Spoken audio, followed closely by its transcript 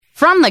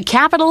From the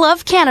capital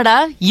of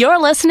Canada, you're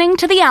listening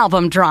to The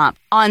Album Drop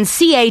on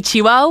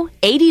CHUO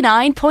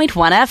 89.1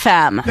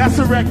 FM. That's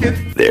a record.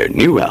 Their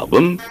new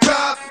album.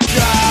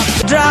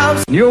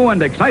 Drops. New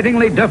and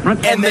excitingly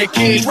different. And they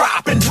keep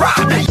dropping.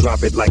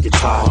 Drop it like it's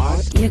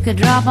hot. You could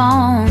drop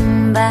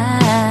on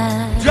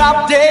by.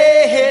 Drop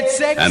dead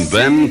sex. And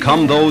then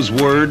come those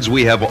words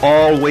we have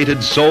all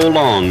waited so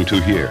long to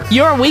hear.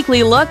 Your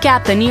weekly look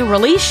at the new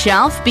release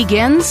shelf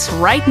begins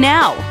right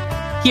now.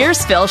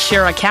 Here's Phil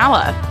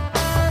Shirakawa.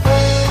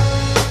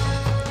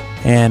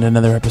 And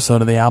another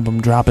episode of The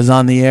Album Drop is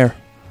on the air.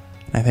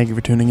 I thank you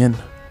for tuning in.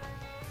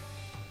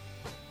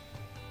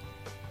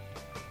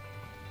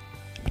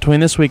 Between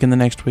this week and the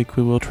next week,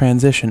 we will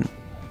transition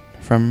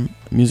from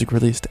music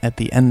released at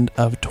the end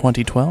of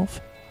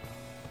 2012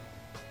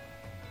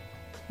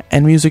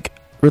 and music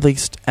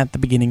released at the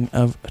beginning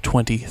of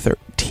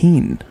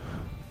 2013.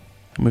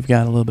 And we've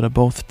got a little bit of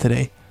both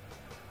today.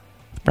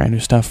 Brand new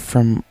stuff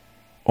from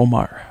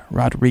Omar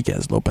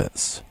Rodriguez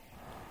Lopez.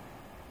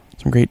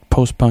 Some great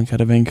post-punk out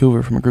of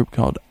Vancouver from a group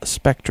called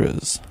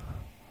Spectras.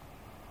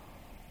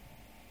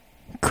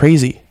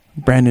 Crazy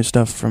brand new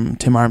stuff from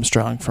Tim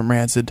Armstrong from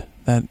Rancid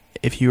that,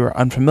 if you are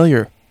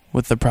unfamiliar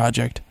with the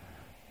project,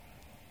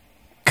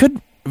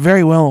 could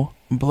very well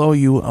blow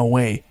you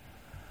away.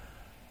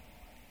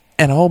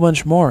 And a whole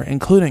bunch more,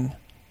 including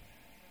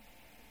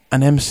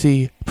an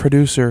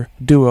MC-producer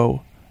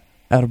duo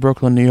out of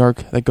Brooklyn, New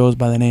York that goes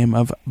by the name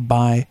of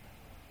Bipolar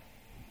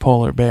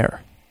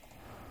Bear.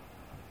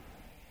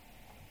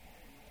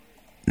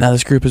 Now,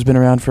 this group has been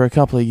around for a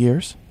couple of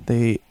years.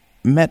 They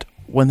met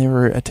when they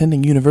were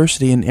attending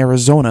university in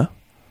Arizona,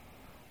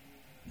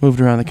 moved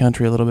around the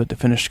country a little bit to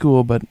finish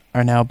school, but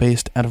are now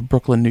based out of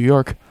Brooklyn, New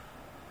York.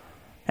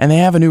 And they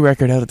have a new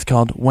record out. It's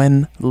called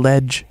When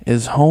Ledge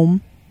Is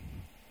Home.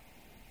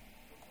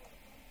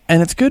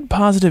 And it's good,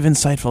 positive,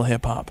 insightful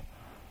hip-hop.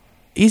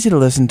 Easy to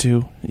listen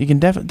to. You can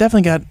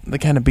definitely got the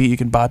kind of beat you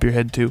can bop your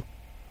head to.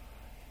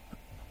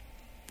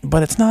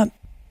 But it's not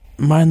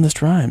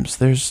mindless rhymes.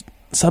 There's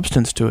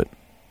substance to it.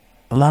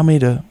 Allow me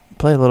to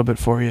play a little bit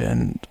for you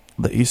and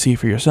let you see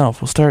for yourself.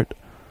 We'll start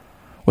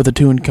with a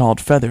tune called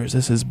Feathers.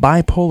 This is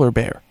Bipolar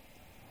Bear.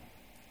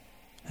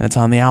 And it's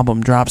on the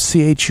album Drop,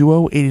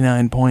 CHUO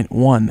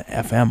 89.1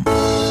 FM.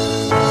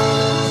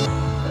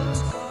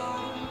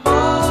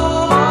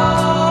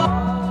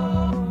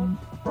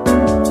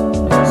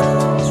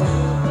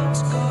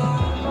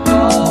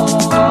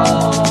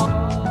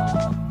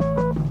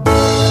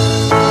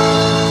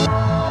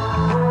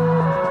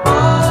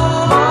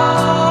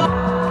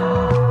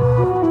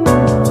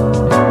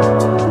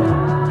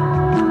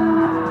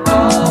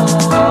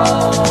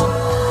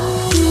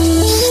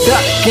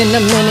 In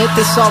a minute,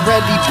 this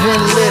already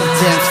been lived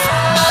in.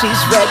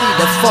 She's ready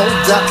to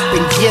fold up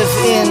and give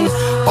in.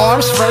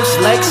 Arms first,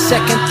 legs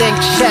second, then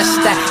chest.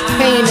 That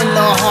pain in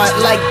the heart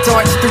like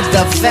darts through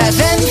the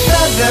vest. Then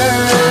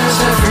feathers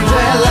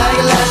everywhere like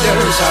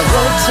letters. I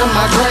wrote to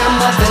my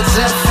grandmother,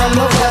 dead from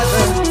the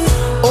weather.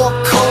 All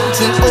cold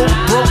and old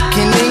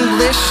broken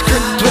English.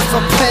 Script with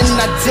a pen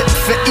I dip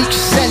for each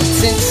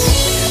sentence.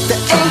 The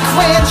ink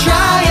ran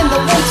dry in the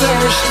winter.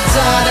 She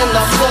died in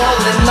the fall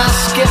and I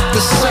skipped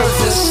the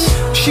service.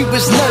 She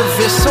was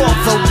nervous all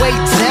the way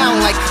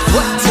down, like,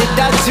 what did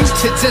I do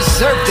to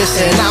deserve this?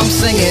 And I'm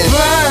singing,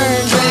 burn,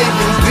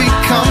 baby,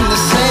 become the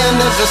sand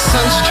of the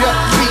sun-struck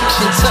beach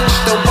and touch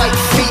the white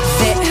feet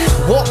that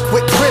walk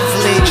with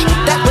privilege.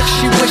 That what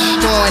she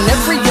wished on,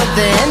 every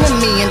other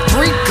enemy and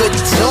 3 good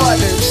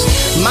daughters.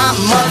 My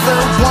mother,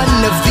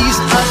 one of these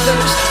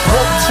others,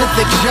 woke to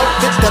the joke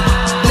that the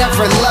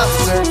never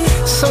loved her.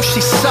 So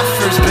she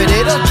suffers, but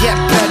it'll get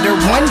better.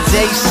 One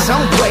day,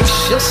 some way,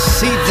 she'll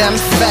see them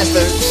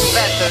feathers.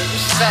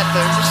 Feathers,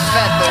 feathers,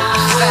 feathers,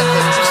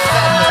 feathers,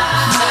 feathers,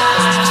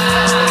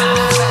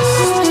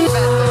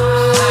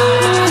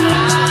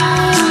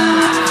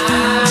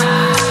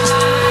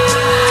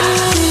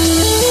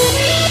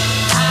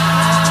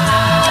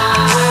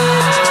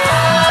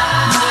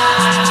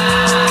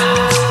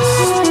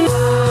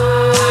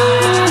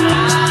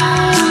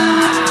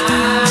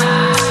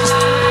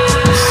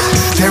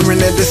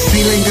 Staring at the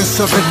ceiling that's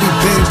already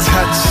been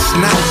touched.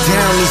 Knock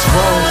down these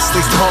walls,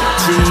 they talk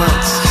too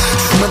much.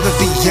 Smother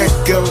the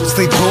echoes,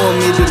 they bore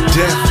me to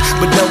death,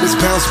 but always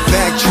bounce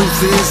back.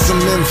 Truth is,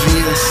 I'm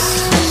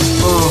envious.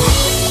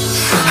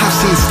 I've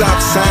seen stop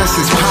signs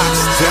since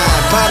Pops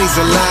died. Bodies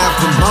alive,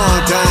 but Mom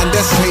died,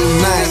 that's ain't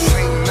nice.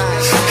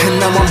 And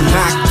now I'm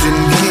locked in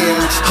here,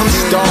 I'm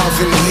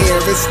starving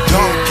here, it's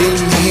dark in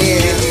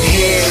here.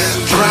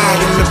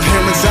 Pride in the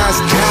parents' eyes,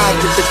 died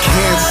with the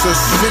cancer.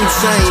 Since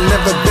I ain't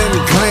never been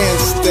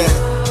glanced at,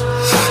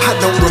 I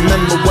don't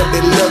remember what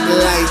they look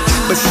like,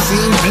 but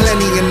seen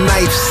plenty of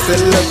knives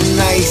that look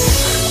nice.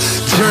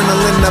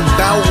 Journaling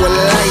about what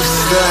life's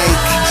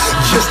like,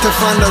 just to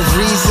find a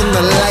reason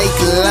to like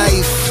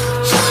life.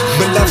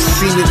 But I've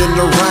seen it in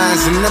the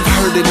rise and I've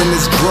heard it in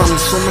his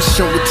drums, so I'ma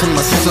show it to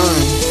my son.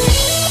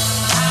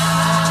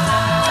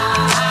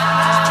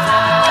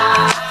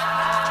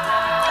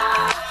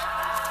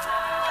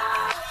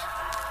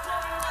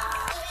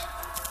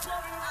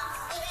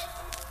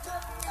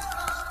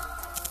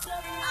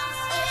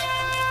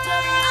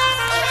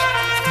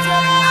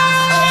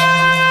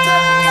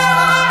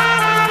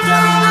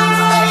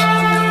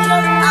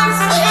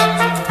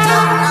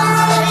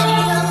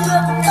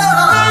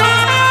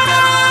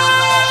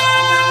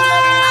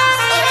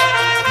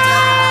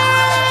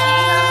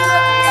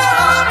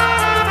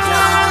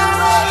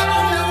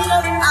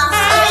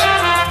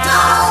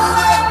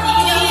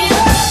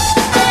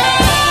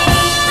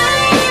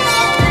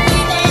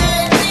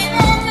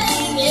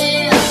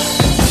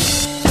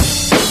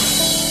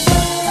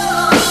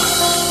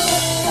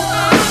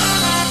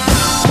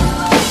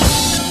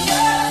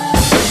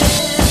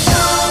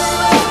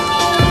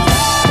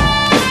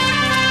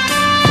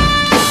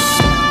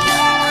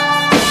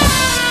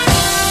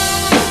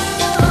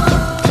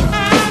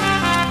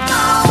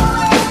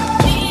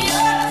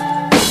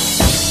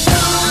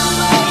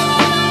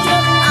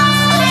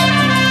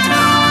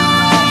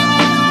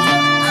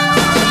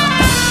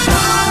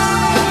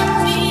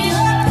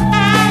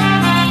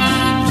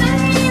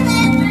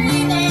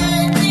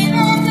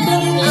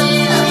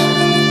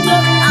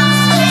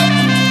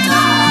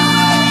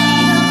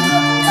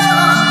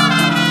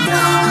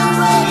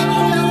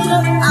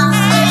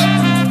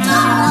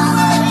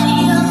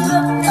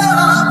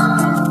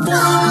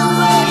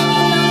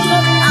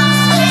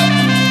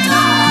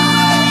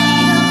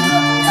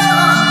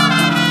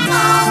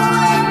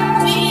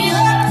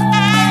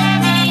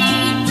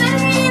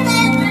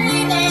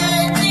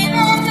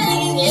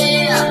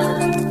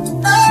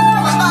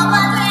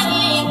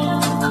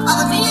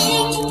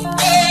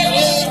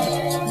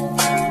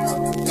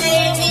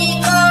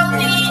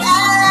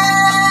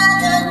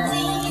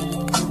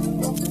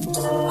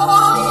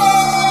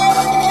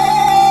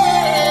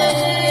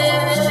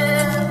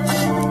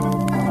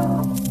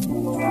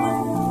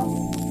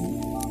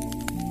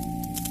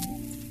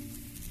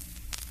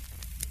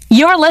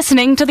 You're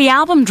listening to the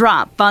Album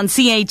Drop on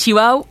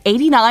CHUO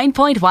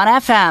 89.1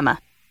 FM.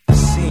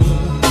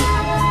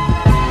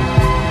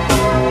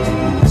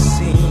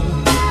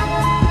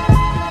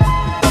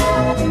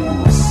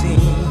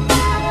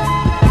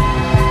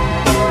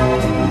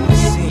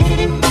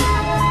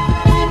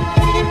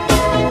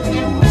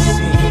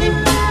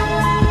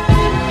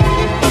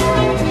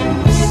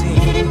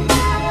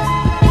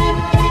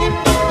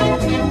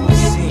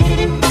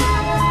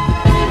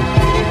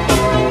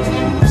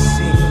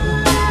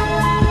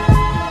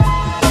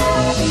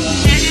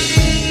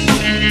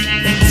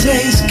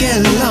 Days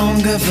get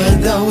longer for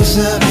those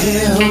up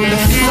here who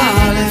been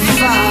falling,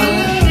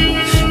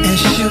 and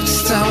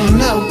shoots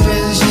don't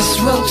open, just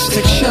ropes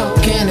to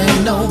choking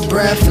and no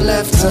breath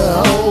left to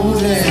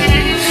hold it.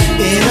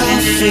 It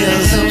all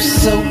feels oh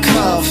so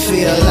cold,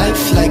 feel like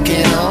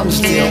flaking arms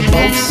deal,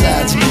 both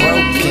sides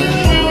broken.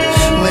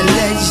 When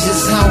legs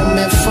is home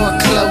in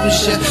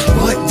foreclosure,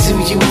 what do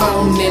you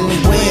own and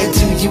where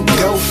do you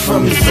go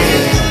from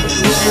there?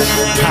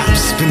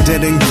 Pops been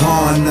dead and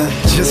gone.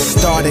 Just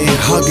started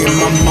hugging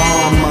my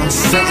mama.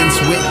 Sentence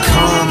with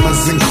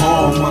commas and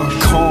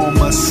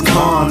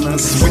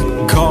commas with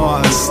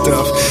God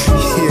stuff.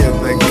 Yeah,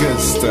 that good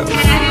stuff.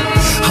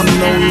 I'm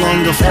no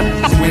longer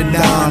with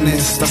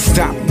honest. I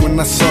stopped when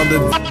I saw the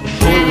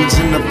bulge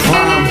in the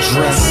prom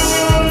dress.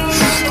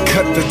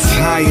 Cut the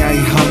tie I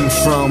hung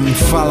from.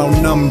 Follow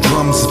numb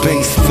drums,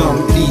 bass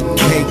thump, eat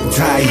cake,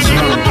 die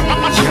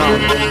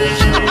young.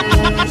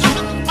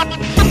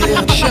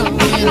 Yeah, choking.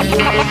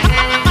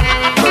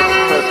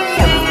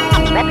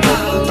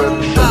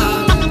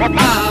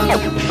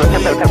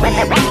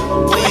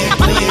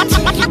 Where do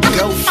you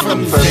go from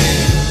there?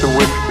 The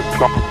way the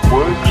clock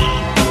works.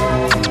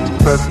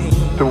 That's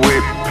the way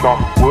the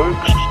clock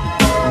works.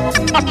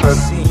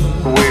 That's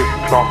the way the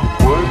clock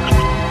works.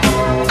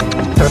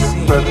 That's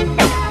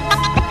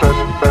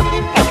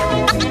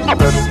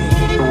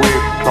the way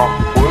the clock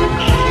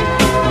works.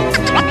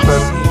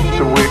 That's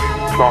the way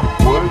the clock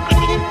works.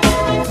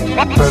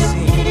 That's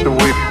the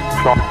way the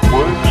clock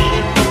works.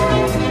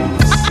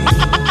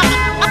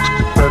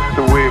 That's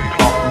the way the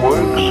clock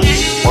works.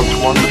 What's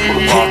wonderful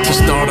about to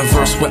start a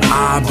verse with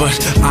I, but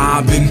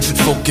I've been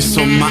focused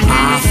on my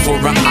eye for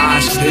an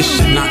eye fish.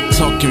 Not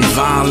talking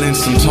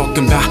violence, I'm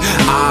talking about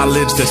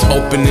eyelids that's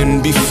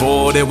opening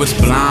before there was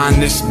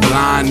blindness.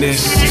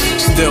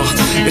 Still,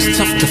 it's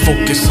tough to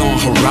focus on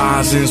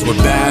horizons with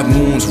bad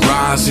moons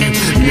rising,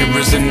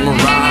 mirrors and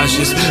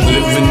mirages.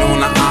 Living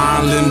on an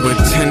island with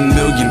 10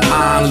 million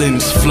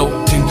islands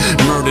floating,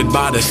 murdered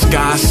by the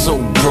sky, so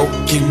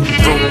broken.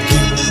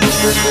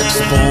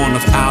 Spawn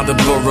of outer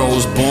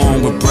boroughs,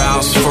 born with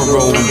brows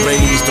furrowed,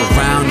 raised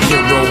around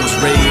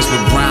heroes, raised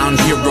with brown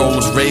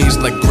heroes,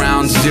 raised like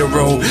ground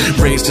zero,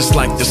 raised just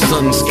like the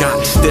sun's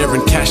got, stare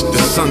and catch the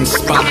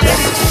sunspots.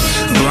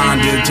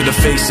 Blinded to the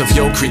face of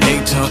your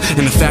creator,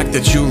 and the fact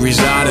that you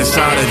reside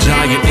inside a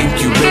giant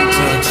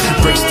incubator.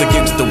 Braced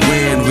against the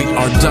wind, we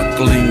are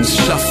ducklings,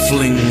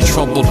 shuffling,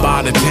 troubled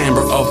by the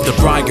timbre of the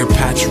briar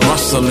patch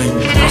rustling.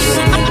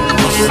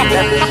 Go from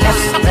there.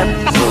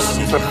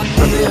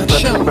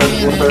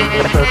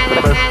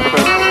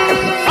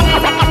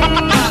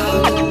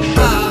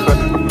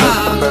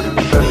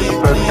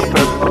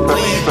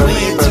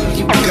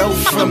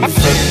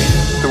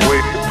 the way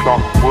the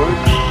clock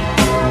works.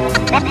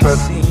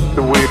 That's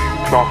the way the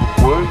clock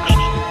works.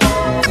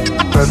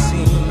 That's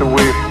the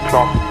way the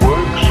clock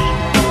works.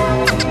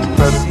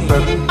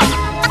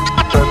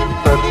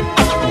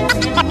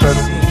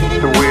 That's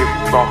the way the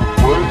clock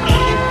works.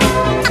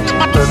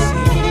 That's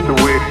the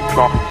way the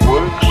clock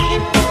works.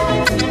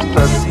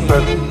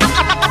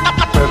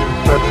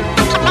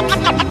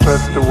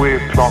 That's the way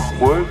the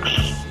clock works.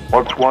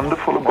 What's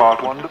wonderful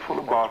about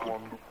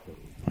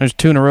There's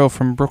two in a row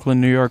from Brooklyn,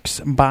 New York's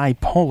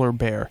Bipolar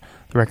Bear.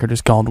 The record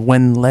is called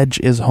When Ledge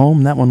Is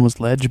Home. That one was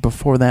Ledge.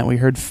 Before that, we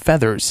heard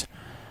Feathers.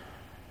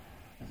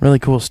 Really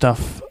cool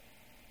stuff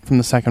from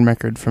the second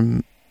record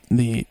from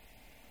the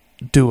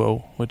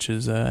duo, which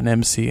is an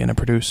MC and a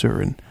producer,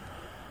 and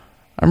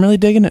I'm really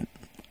digging it.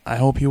 I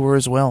hope you were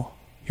as well.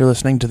 You're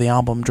listening to the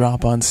Album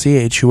Drop on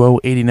CHUO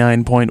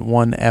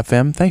 89.1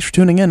 FM. Thanks for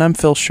tuning in. I'm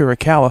Phil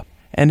Shirakawa.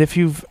 And if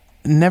you've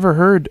never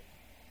heard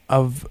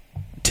of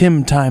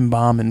Tim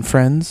Timebomb and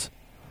Friends,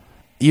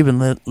 you've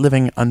been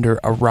living under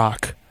a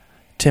rock.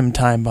 Tim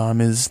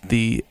Timebomb is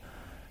the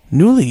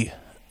newly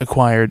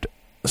acquired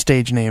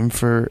stage name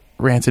for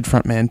Rancid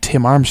frontman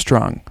Tim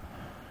Armstrong.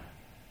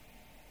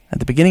 At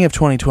the beginning of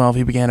 2012,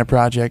 he began a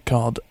project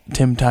called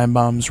Tim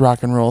Timebomb's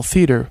Rock and Roll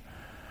Theater,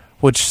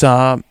 which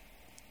saw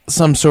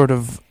some sort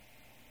of,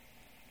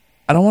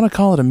 I don't want to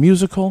call it a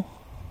musical,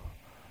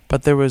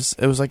 but it was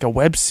like a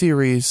web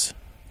series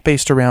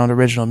based around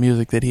original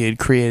music that he had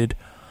created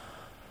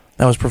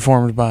that was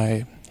performed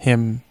by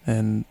him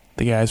and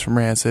the guys from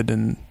Rancid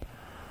and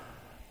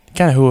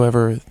kind of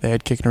whoever they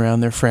had kicking around,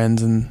 their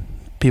friends and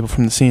people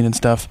from the scene and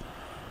stuff.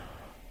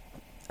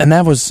 And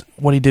that was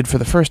what he did for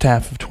the first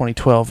half of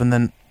 2012. And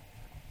then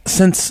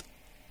since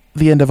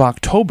the end of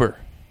October,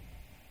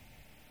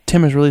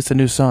 Tim has released a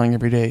new song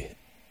every day.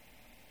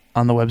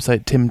 on the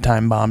website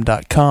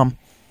timtimebomb.com.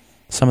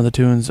 Some of the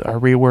tunes are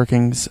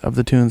reworkings of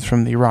the tunes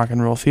from the Rock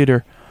and Roll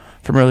Theater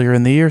from earlier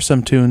in the year.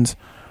 Some tunes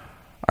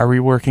are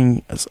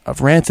reworkings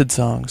of Rancid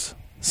songs.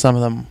 Some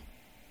of them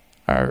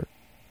are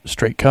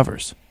straight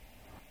covers.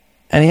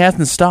 And he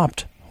hasn't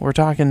stopped. We're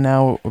talking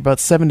now about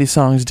 70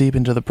 songs deep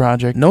into the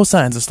project. No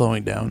signs of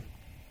slowing down.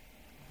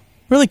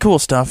 Really cool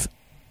stuff.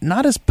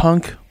 Not as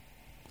punk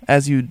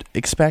as you'd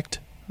expect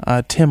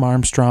a Tim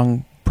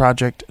Armstrong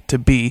project to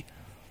be,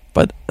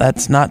 but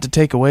that's not to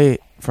take away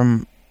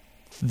from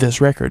this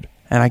record.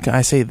 And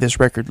I say this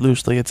record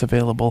loosely. It's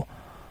available.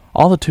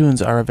 All the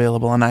tunes are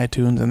available on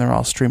iTunes, and they're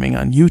all streaming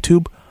on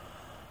YouTube.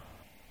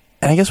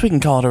 And I guess we can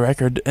call it a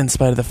record in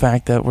spite of the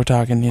fact that we're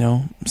talking,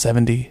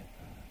 70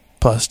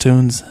 plus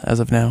tunes as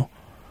of now.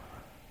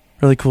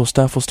 Really cool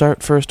stuff. We'll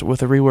start first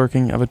with a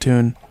reworking of a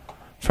tune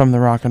from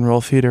the Rock and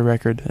Roll Theater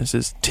record. This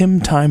is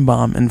Tim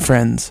Timebomb and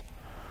Friends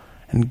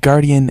and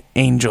Guardian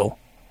Angel.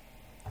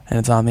 And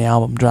it's on the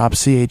album Drop,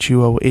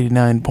 CHUO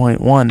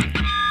 89.1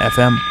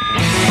 FM.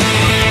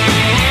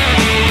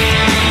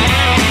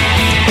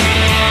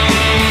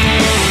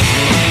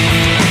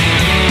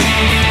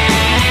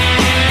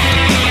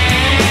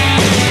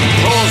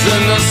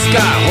 Sky,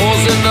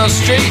 holes in the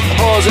street,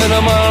 holes in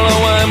a mile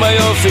away by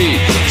your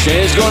feet.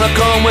 Change gonna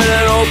come with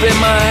an open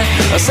mind.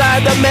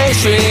 Aside the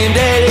mainstream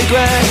daily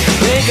grind.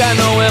 Ain't got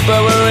no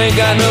emperor, ain't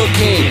got no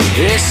king.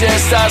 It's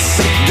just us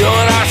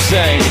doing our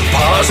thing.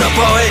 Paul's a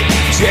poet,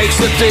 Jake's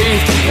a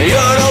thief, and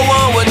you're the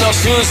one with no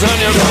shoes on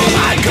your feet. You're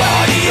my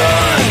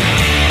guardian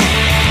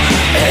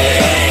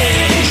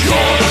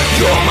angel.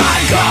 You're my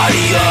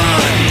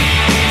guardian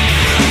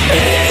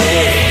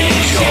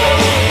angel.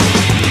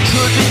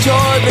 Truth be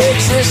told, big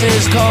sis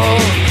is cold.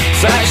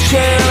 Flash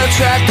channel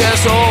attract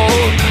us all.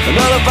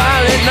 Another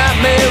violent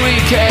nightmare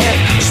recap.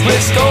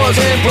 Split scores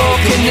and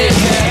broken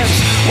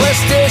kneecaps.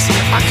 What's this?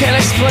 I can't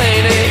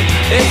explain it.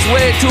 It's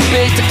way too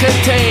big to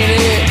contain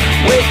it.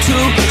 Way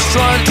too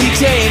strong to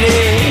detain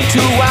it.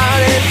 Too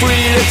wild and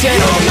free to take.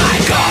 You're my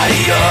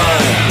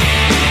guardian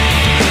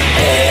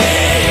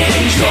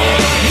angel.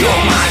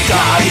 You're my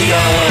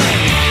guardian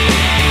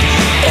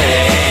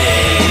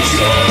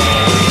angel.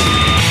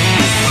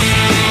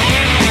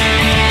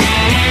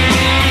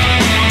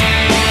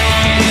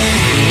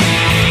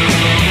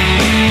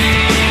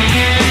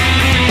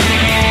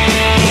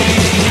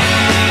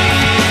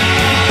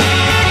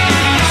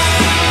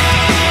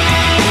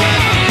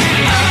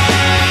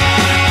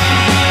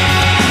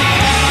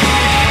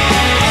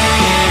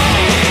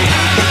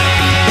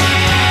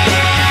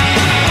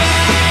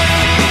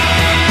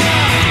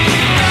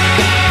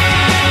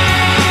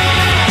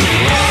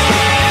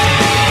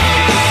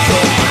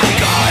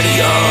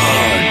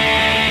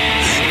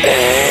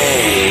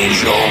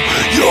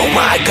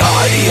 My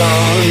guardian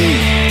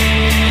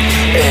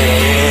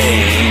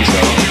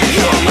angel,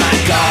 you're my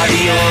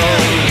guardian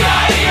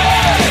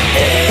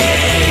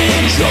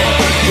angel,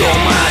 you're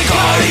my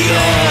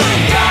guardian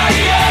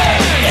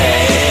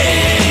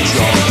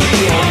angel,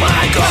 you're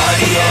my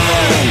guardian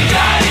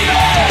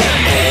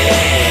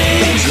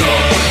angel,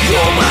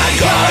 you're my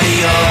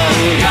guardian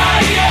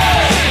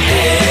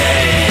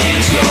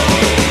angel.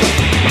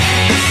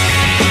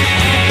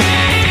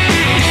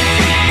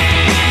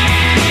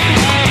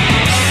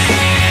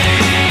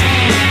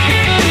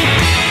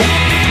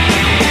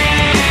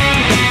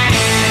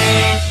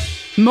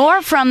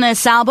 More from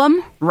this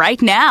album right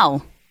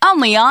now,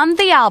 only on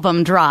the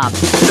Album Drop.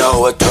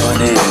 No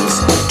attorneys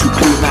to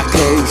plead my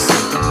case,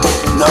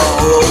 no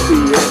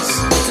opiates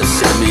to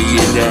send me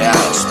into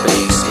outer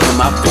space. In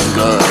my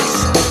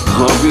fingers,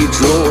 hungry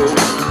Joe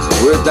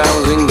with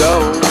diamonds and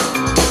gold,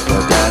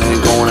 but that ain't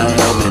gonna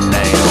help me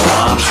now.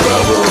 I'm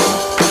trouble,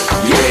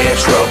 yeah,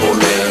 trouble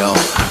now.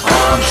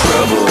 I'm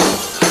trouble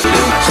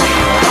in my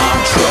town.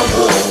 I'm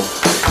trouble,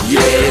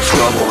 yeah,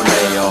 trouble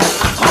now.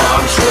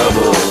 I'm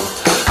trouble.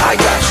 I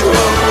got trouble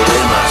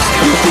in my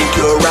skin. You think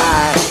you're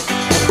right,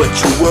 but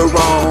you were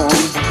wrong.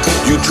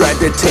 You tried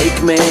to take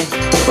me,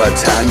 but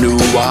I knew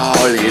all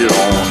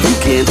along. You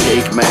can't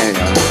take me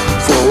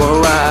for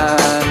a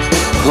ride.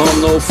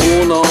 I'm no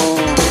fool, no,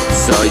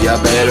 so you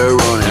better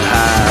run and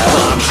hide.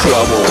 I'm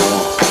trouble,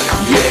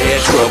 yeah,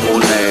 trouble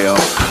now.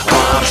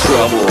 I'm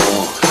trouble,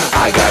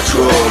 I got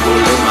trouble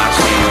in my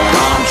town.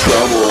 I'm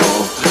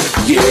trouble,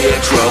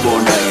 yeah,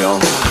 trouble now.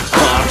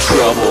 I'm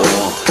trouble,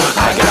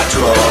 I got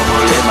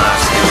trouble in my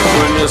skin.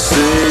 When you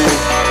see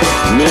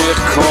me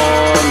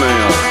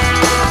coming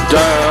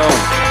down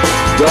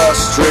the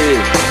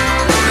street,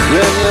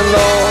 then you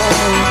know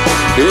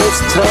it's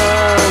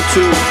time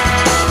to,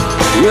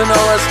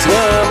 it's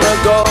time to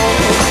go.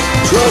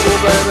 Trouble,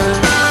 baby.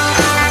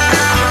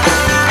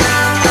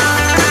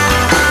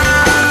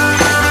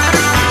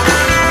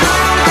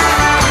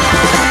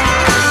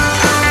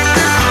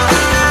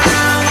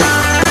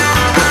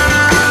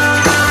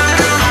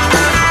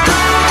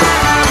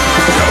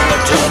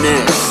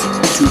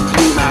 To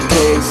plead my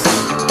case,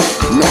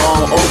 no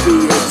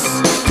opiates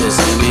to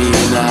send me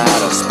into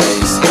outer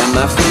space. And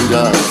my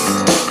fingers,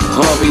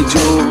 Harvey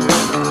Jewel,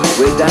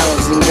 with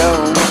diamonds and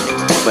gold,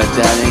 but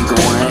that ain't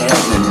gonna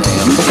help me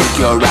now. You think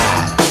you're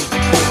right,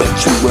 but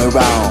you were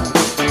wrong.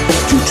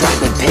 You tried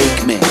to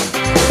take me,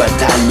 but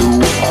I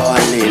knew all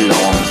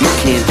along you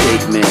can't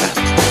take me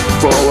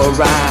for a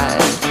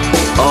ride.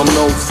 I'm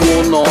no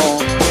fool, no,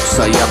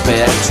 so you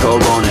better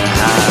run and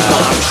hide.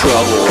 I'm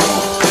trouble,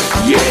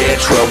 yeah,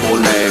 trouble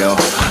now.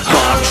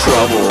 I'm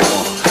trouble,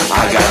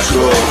 I got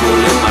trouble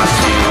in my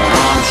town.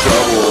 I'm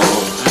trouble,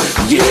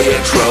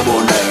 yeah,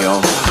 trouble now.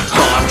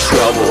 I'm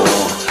trouble,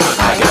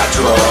 I got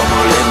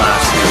trouble in my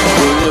town.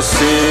 When you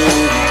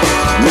see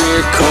me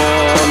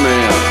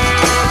coming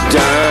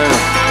down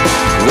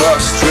the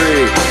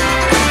street,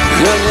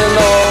 and you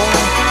know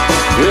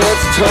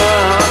it's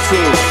time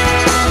to,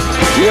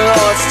 you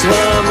know it's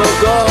time to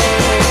go.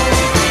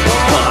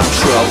 I'm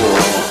trouble,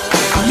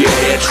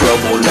 yeah,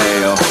 trouble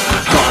now.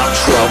 I'm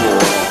trouble,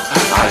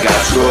 I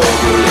got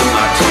trouble in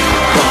my town.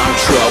 I'm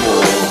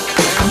trouble,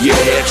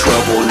 yeah,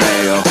 trouble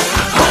now.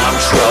 I'm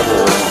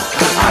trouble,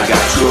 I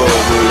got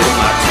trouble in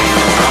my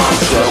town. I'm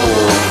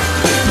trouble,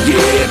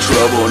 yeah,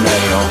 trouble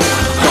now.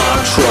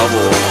 I'm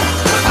trouble,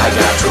 I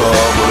got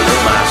trouble in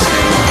my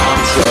town.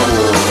 I'm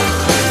trouble,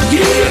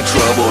 yeah,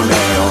 trouble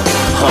now.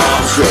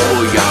 I'm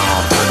trouble,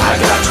 y'all. I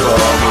got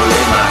trouble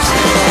in my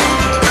town.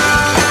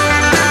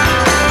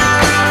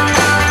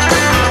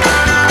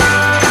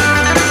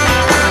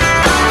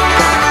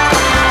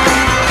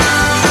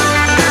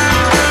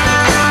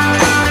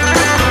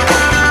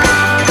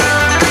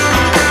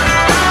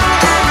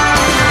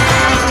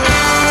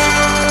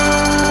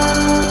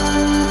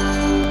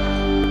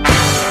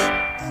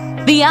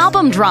 The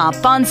Album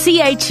Drop on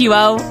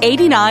CHUO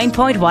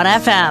 89.1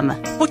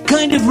 FM. What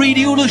kind of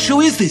radio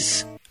show is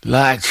this?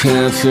 Like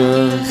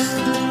chances,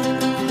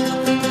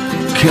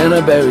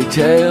 Canterbury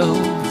Tales,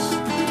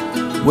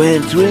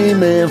 when three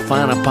men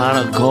find a pot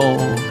of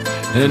gold,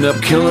 end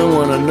up killing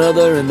one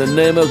another in the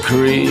name of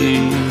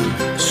greed.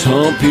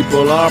 Some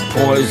people are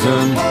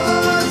poisoned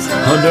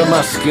under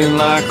my skin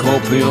like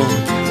opium,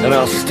 and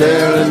I'll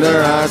stare in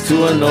their eyes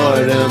to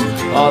annoy them.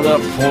 Oh, they're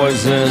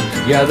poison,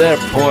 yeah, they're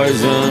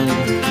poison.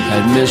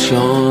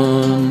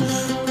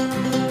 Admissions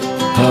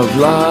of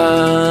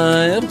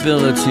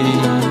liability.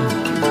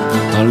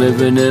 I'm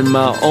living in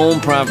my own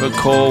private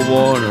Cold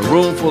War in a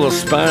room full of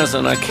spies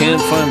and I can't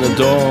find the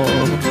door.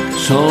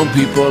 Some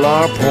people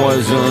are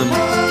poisoned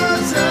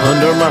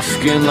under my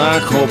skin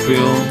like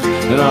opium,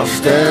 and I'll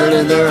stare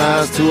in their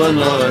eyes to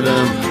annoy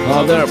them.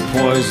 Oh, they're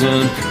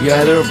poison,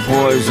 yeah, they're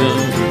poison.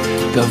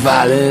 The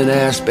violent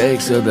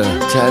aspects of the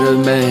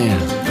tattered man,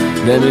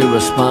 let me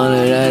respond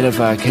to that if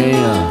I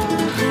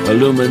can.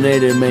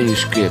 Illuminated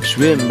manuscripts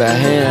written by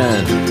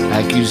hand,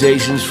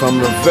 accusations from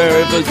the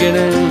very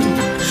beginning.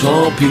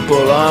 Some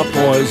people are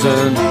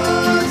poisoned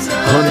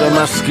under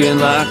my skin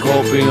like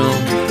opium,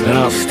 and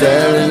I'll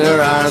stare in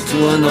their eyes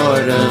to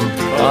annoy them.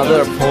 Oh,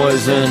 they're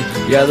poison,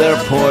 yeah, they're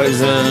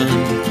poison.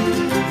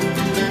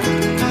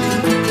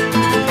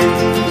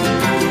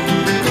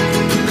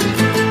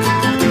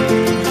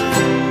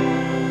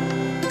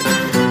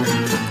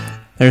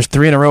 There's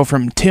 3 in a row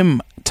from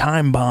Tim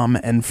Timebomb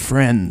and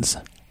Friends.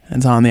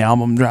 It's on the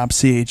Album Drop,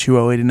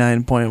 CHUO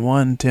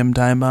 89.1. Tim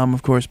Timebomb,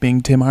 of course, being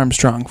Tim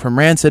Armstrong from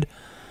Rancid.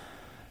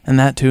 And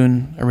that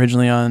tune,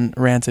 originally on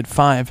Rancid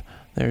 5,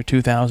 their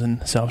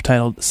 2000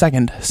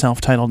 second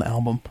self-titled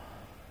album,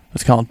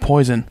 was called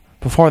Poison.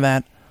 Before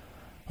that,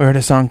 we heard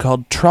a song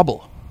called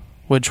Trouble,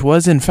 which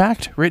was in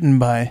fact written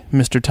by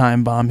Mr.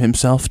 Timebomb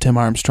himself, Tim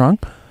Armstrong,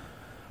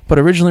 but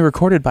originally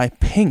recorded by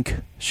Pink.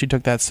 She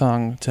took that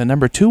song to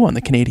number 2 on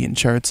the Canadian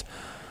charts,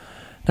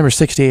 number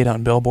 68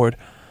 on Billboard,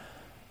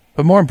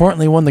 but more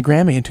importantly won the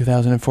Grammy in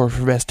 2004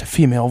 for Best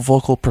Female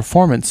Vocal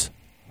Performance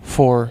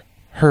for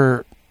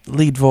her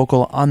lead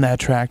vocal on that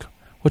track,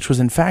 which was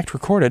in fact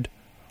recorded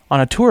on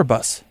a tour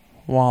bus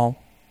while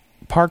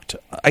parked,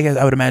 I guess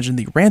I would imagine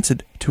the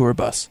Rancid tour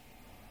bus,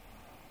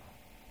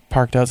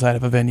 parked outside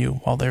of a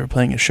venue while they were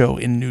playing a show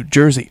in New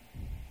Jersey.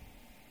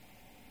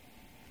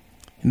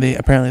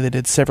 Apparently they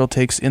did several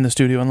takes in the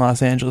studio in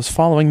Los Angeles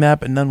following that,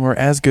 but none were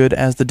as good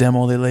as the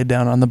demo they laid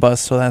down on the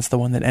bus, so that's the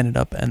one that ended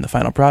up in the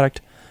final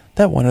product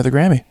that won her the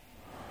Grammy.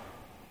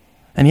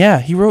 And yeah,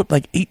 he wrote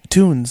like 8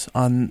 tunes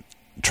on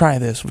Try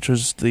This, which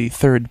was the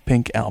third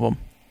Pink album.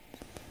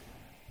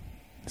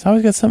 He's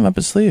always got something up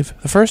his sleeve.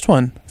 The first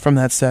one from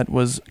that set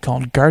was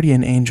called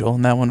Guardian Angel,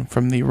 and that one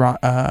from the Rock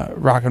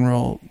and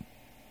Roll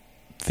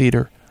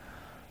Theater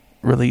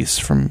release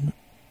from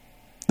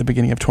the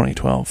beginning of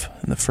 2012,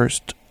 and the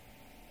first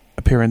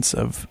appearance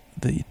of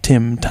the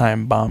Tim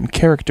Timebomb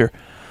character.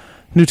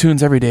 New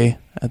tunes every day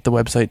at the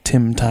website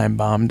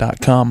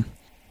timtimebomb.com.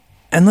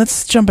 And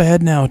let's jump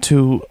ahead now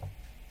to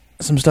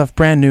some stuff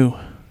brand new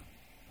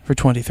for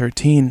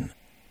 2013.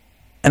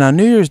 And on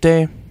New Year's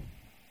Day,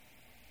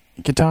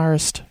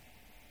 guitarist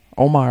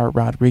Omar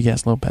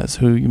Rodriguez Lopez,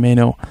 who you may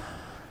know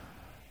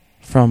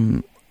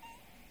from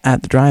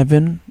At the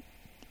Drive-In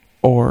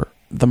or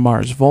the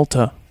Mars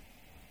Volta,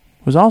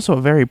 was also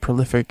a very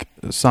prolific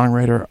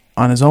songwriter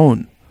on his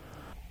own.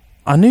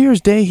 On New Year's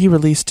Day, he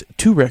released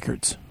 2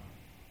 records,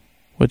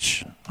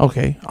 which,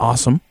 okay,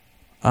 awesome.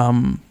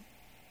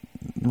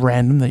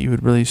 Random that you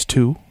would release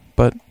 2,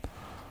 but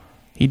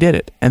he did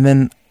it. And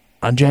then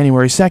on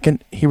January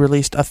 2nd, he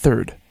released a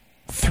third.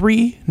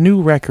 3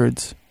 new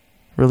records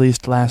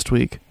released last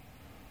week.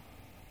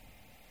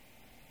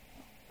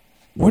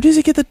 Where does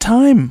he get the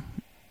time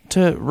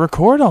to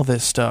record all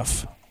this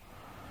stuff?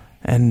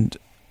 And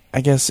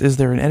I guess, is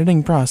there an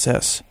editing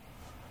process?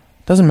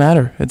 Doesn't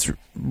matter. It's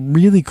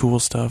really cool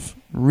stuff.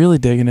 Really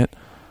digging it.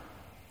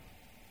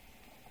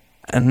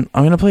 And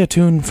I'm going to play a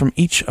tune from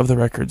each of the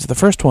records. The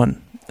first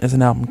one is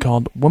an album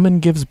called Woman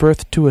Gives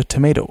Birth to a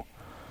Tomato.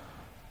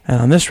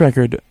 And on this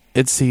record,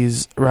 it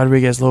sees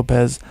Rodriguez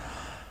Lopez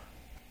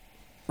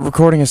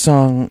recording a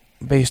song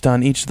based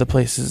on each of the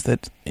places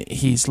that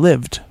he's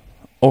lived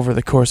over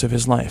the course of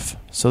his life.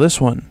 So this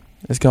one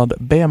is called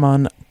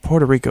Bayamon,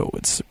 Puerto Rico.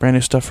 It's brand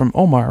new stuff from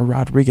Omar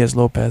Rodriguez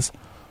Lopez.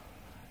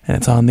 And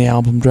it's on the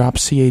album drop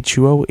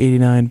CHUO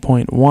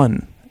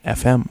 89.1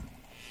 FM.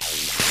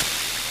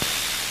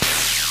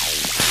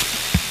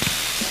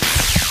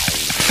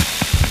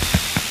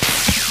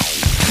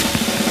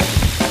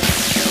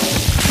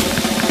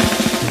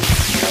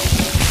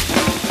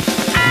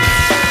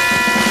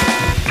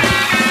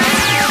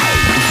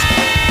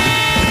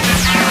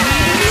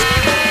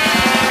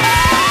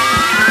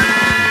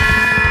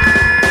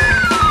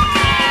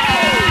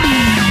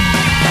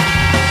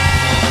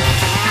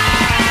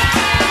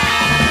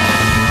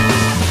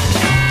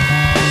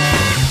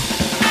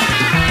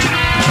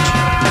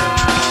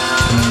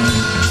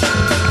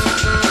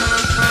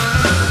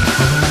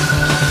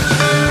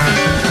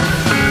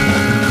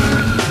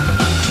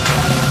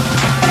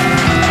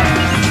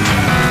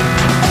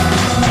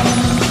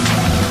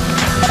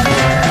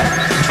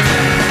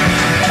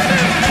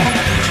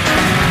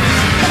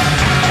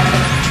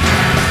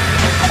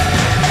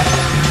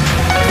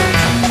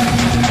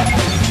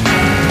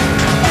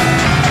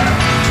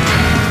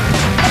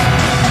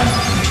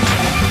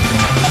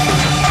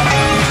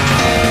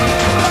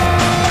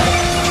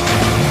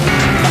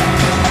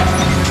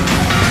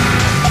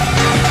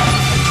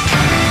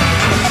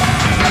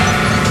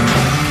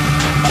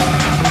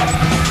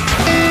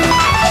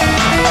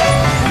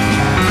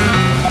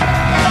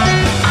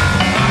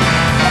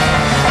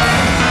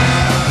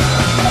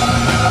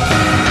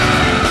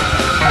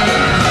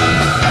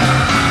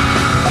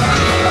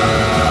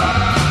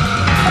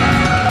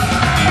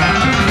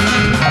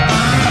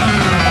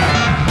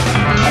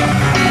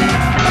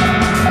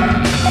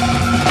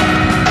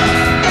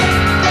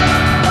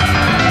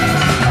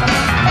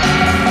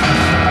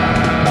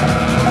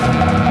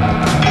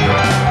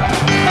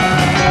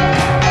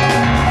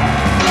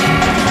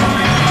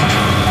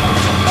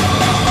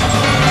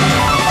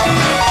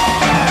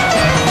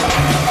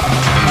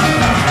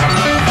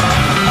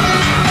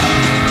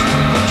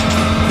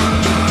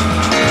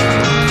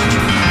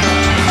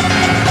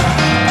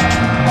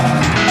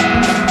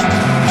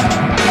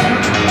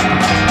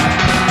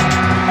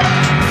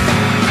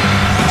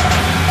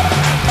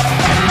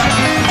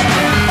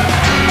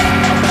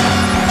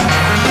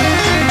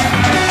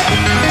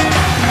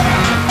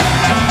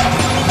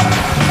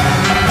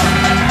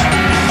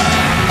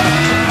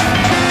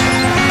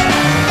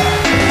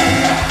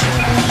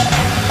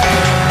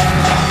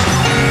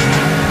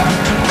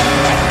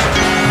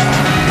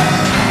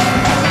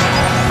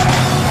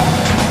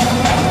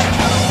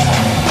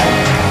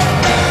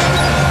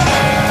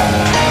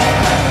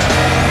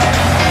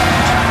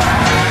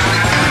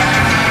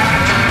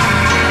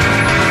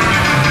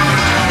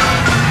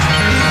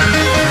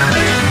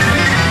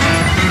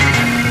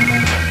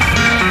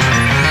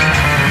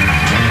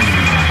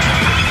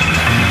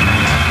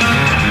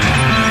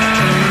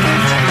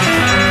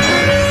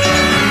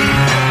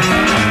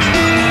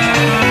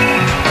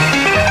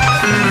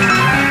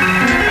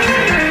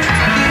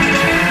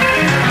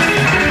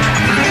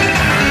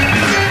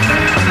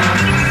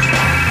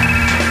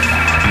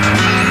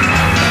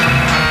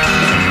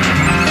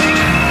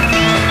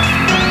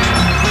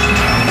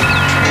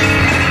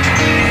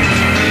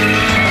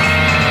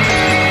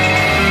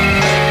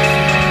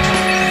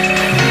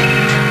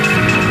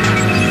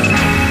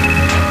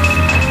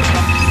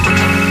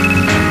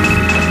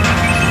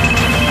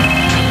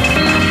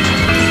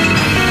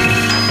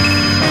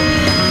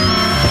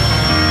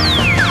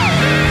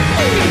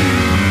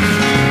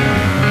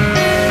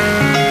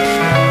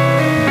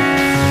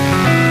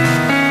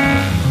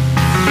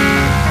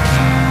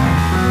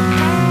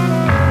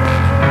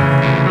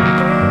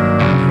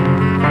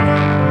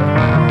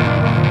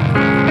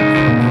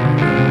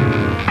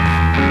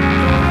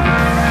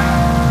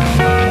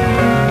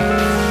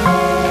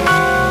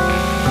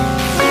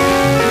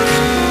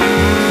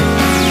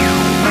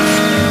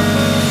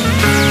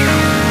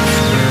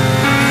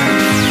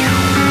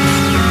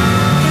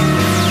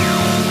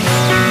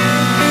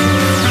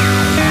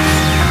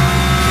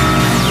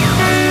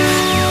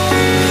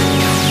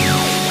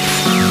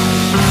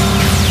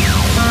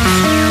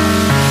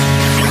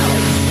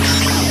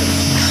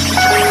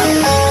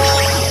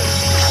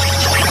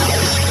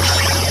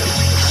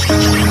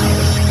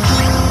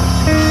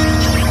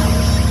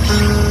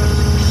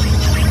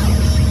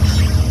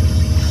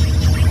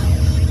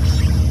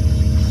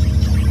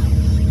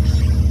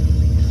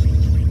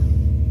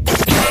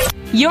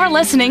 You're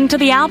listening to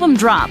the Album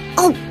Drop.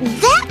 Oh,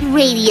 that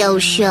radio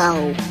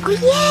show. Oh,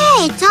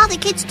 yeah, it's all the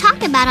kids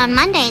talk about on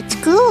Monday at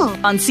school.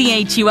 On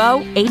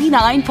CHUO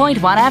 89.1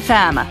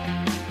 FM.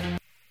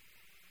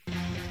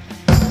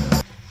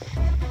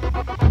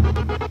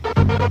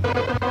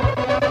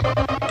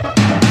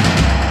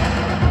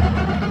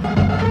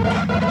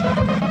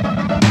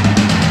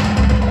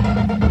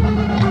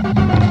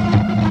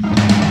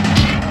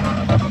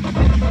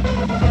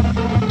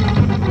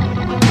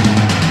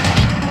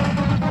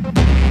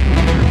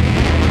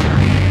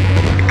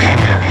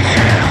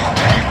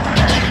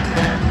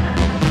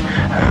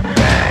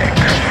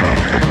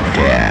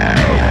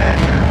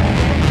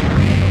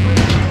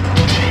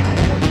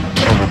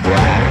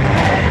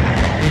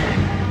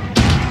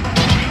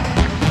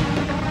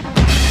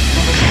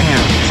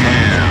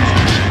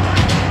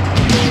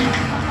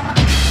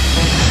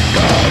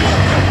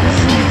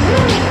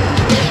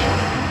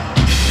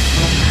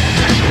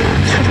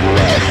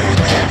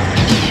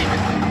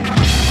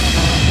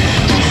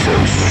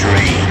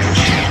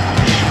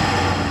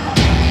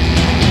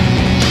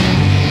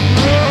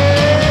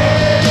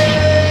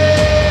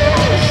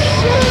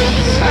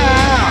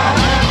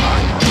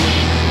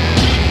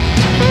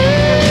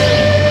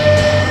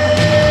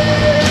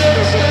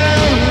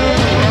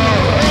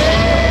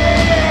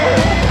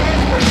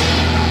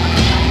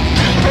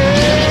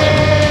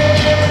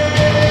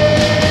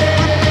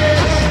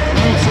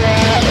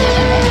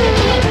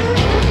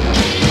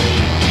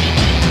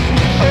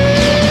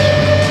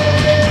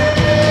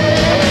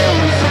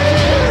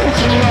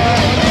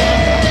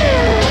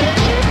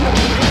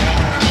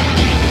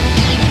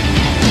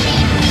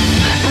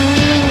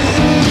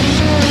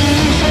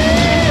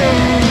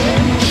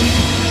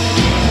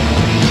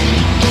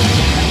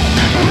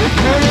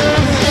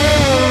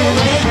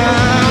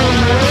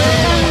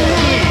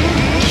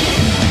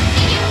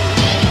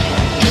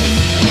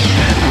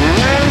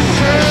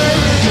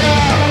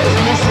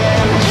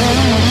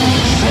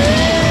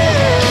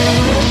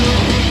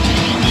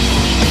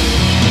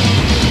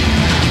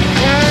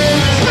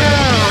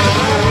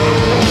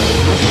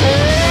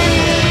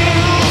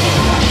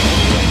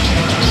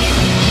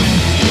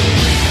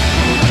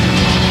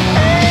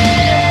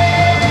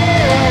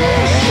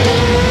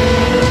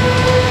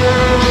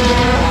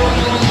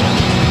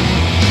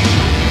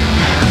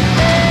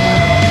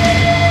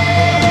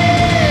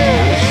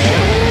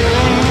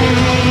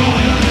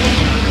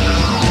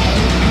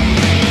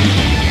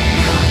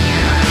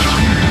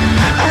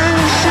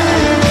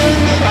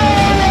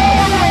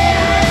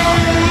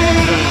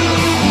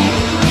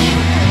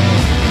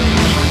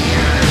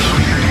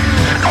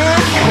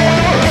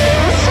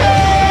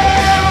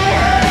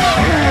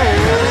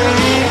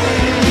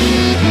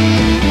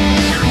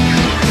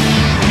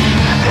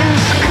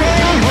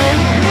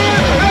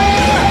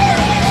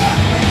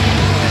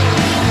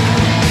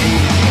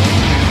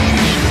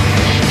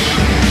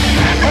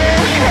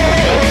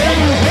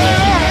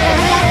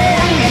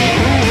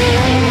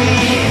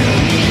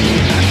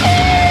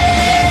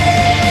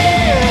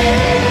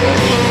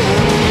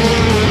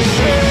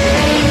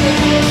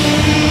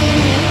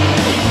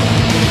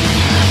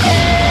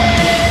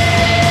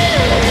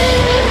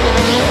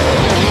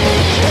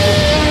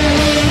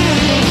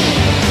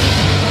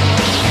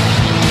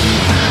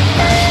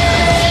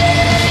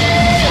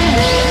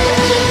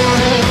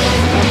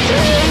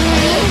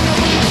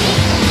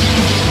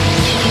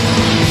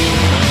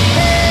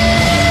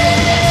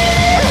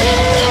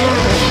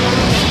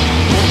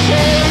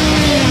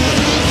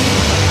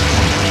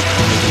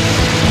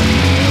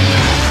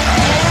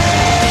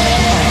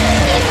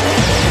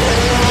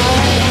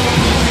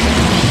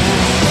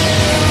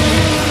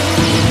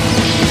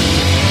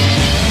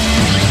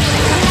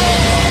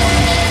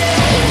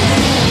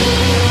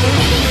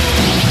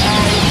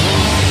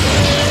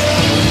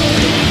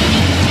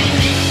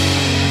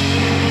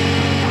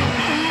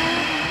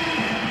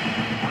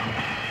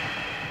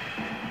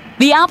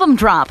 The Album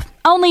Drop,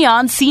 only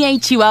on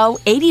CHUO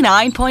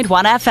 89.1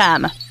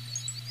 FM.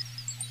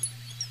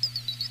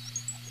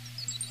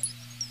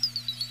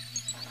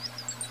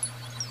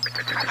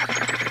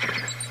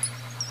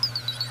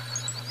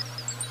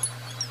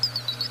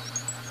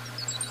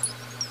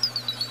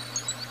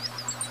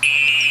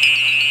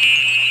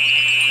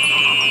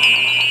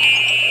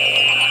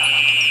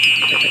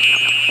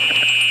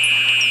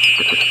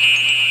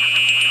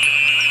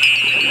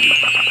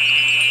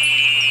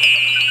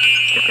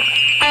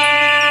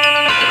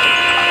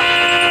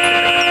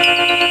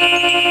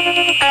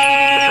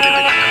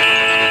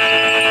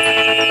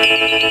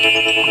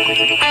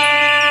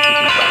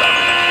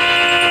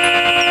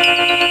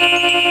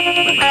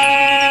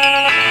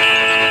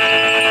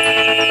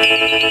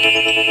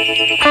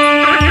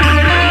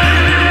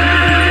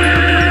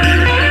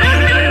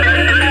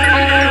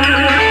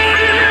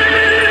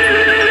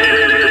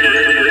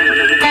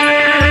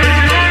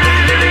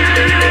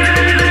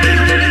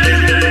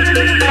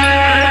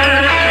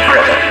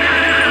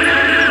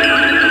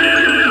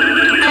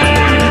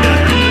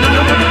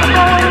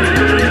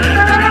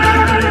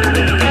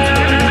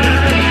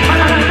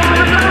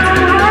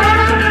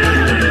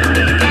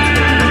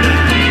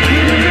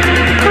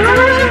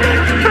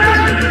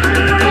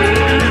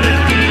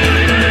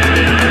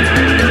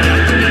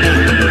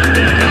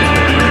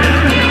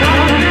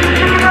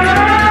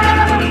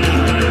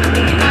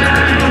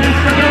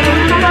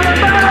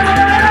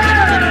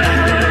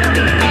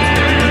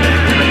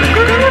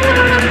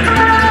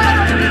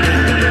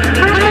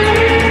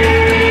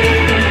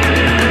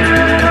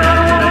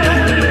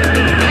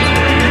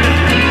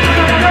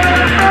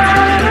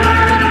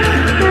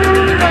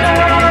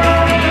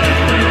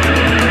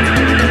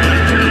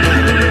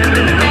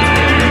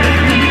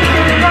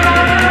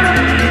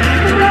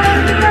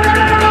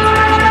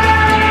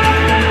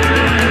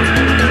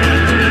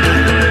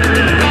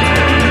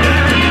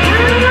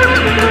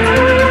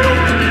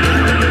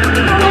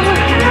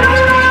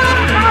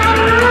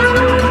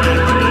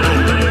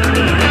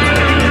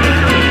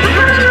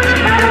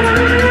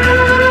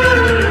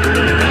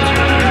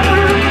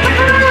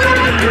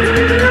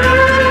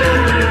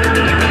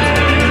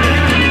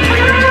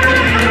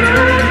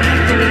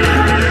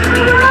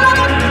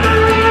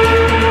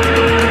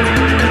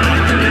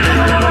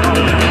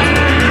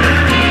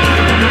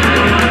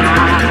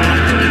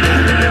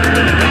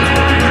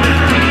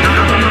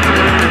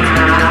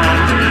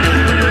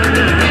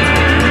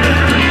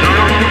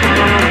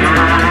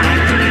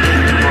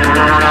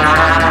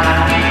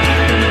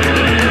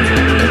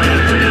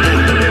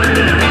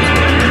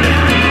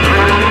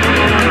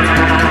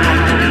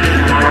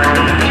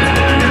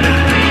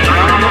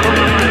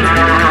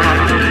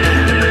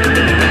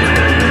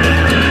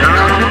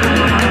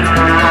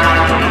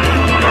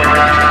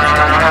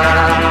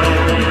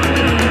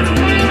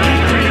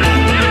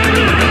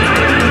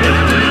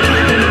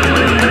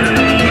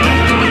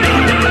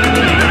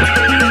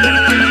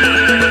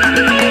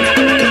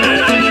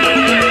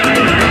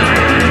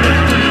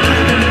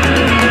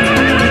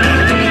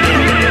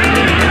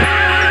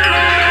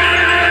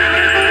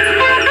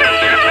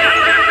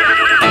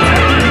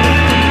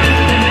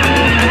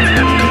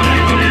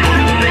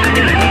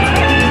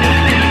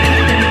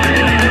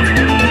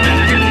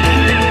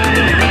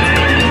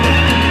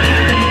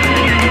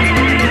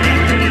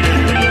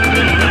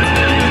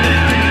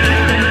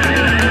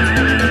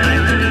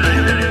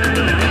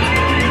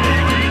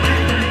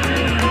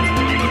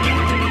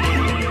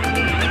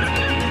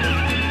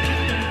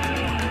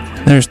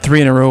 There's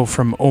 3 in a row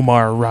from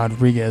Omar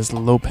Rodriguez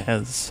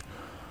Lopez.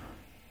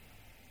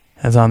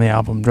 As on the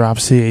album drop,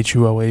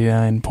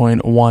 CHUO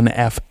 89.1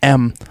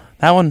 FM.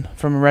 That one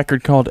from a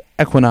record called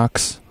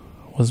Equinox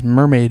was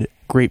Mermaid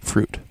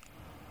Grapefruit.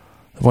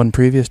 The one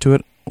previous to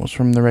it was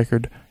from the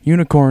record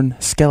Unicorn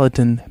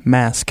Skeleton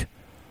Mask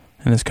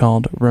and is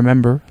called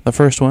Remember. The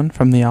first one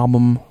from the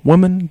album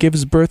Woman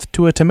Gives Birth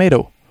to a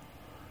Tomato,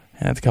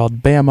 and it's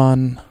called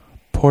Bayamon,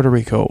 Puerto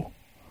Rico.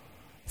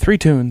 3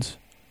 tunes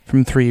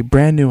from 3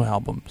 brand new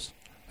albums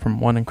from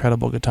one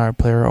incredible guitar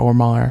player,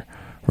 Omar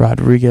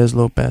Rodriguez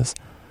Lopez.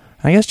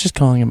 I guess just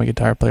calling him a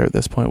guitar player at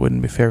this point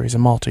wouldn't be fair. He's a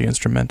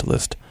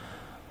multi-instrumentalist.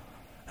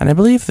 And I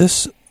believe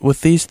with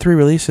these 3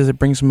 releases, it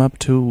brings him up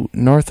to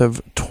north of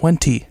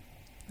 20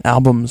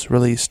 albums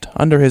released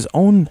under his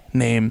own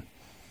name.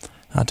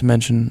 Not to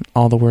mention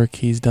all the work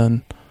he's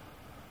done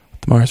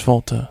with Mars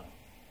Volta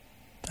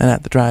and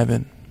at the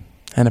Drive-In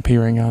and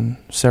appearing on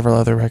several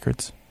other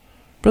records.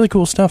 Really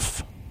cool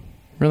stuff.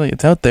 Really,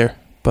 it's out there,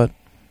 but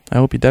I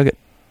hope you dug it.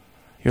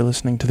 You're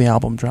listening to the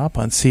album drop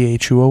on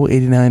CHUO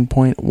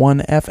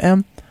 89.1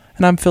 FM,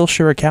 and I'm Phil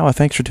Shirakawa.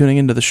 Thanks for tuning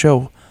into the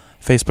show.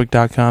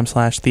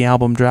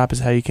 Facebook.com/thealbumdrop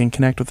is how you can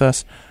connect with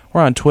us. We're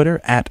on Twitter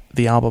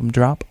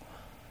 @thealbumdrop.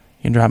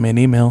 You can drop me an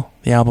email,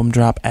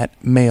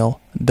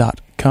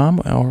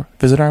 thealbumdrop@mail.com, or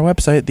visit our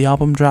website,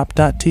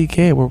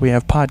 thealbumdrop.tk, where we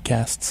have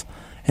podcasts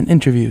and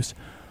interviews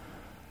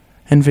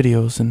and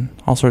videos and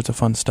all sorts of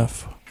fun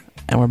stuff.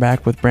 And we're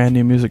back with brand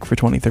new music for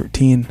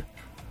 2013.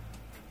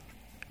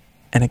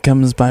 And it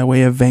comes by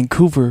way of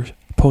Vancouver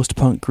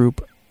post-punk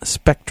group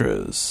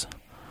Spectres.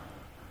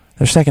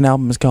 Their second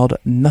album is called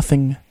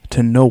Nothing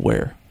to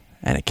Nowhere,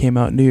 and it came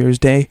out New Year's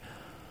Day.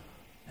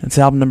 It's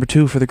album number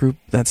 2 for the group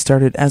that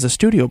started as a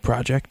studio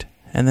project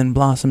and then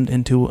blossomed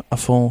into a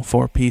full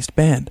 4-piece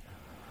band.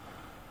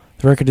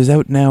 The record is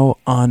out now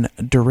on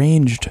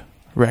Deranged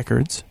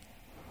Records.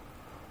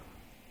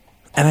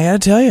 And I gotta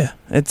tell you,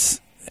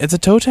 it's a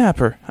toe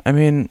tapper. I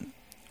mean,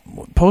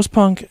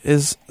 post-punk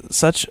is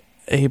such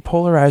a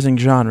polarizing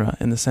genre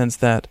in the sense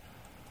that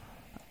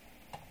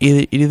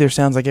it either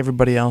sounds like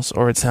everybody else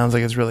or it sounds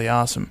like it's really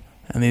awesome.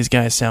 And these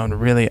guys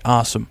sound really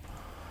awesome.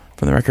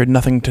 From the record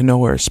Nothing to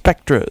Nowhere,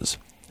 Spectres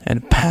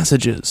and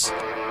Passages.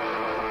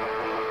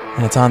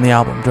 And it's on the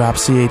album drop,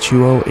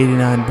 CHUO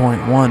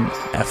 89.1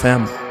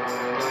 FM.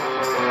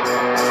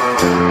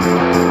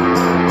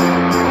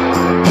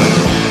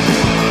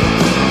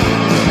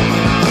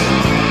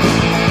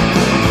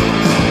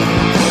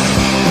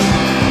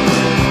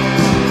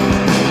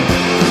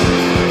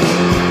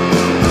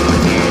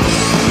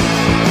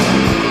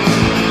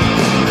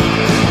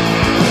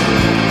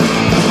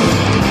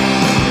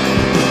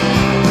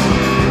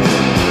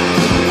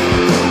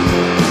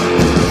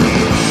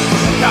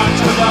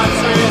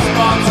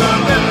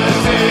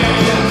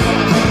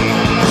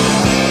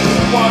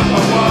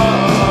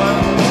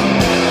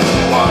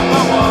 One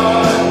by one,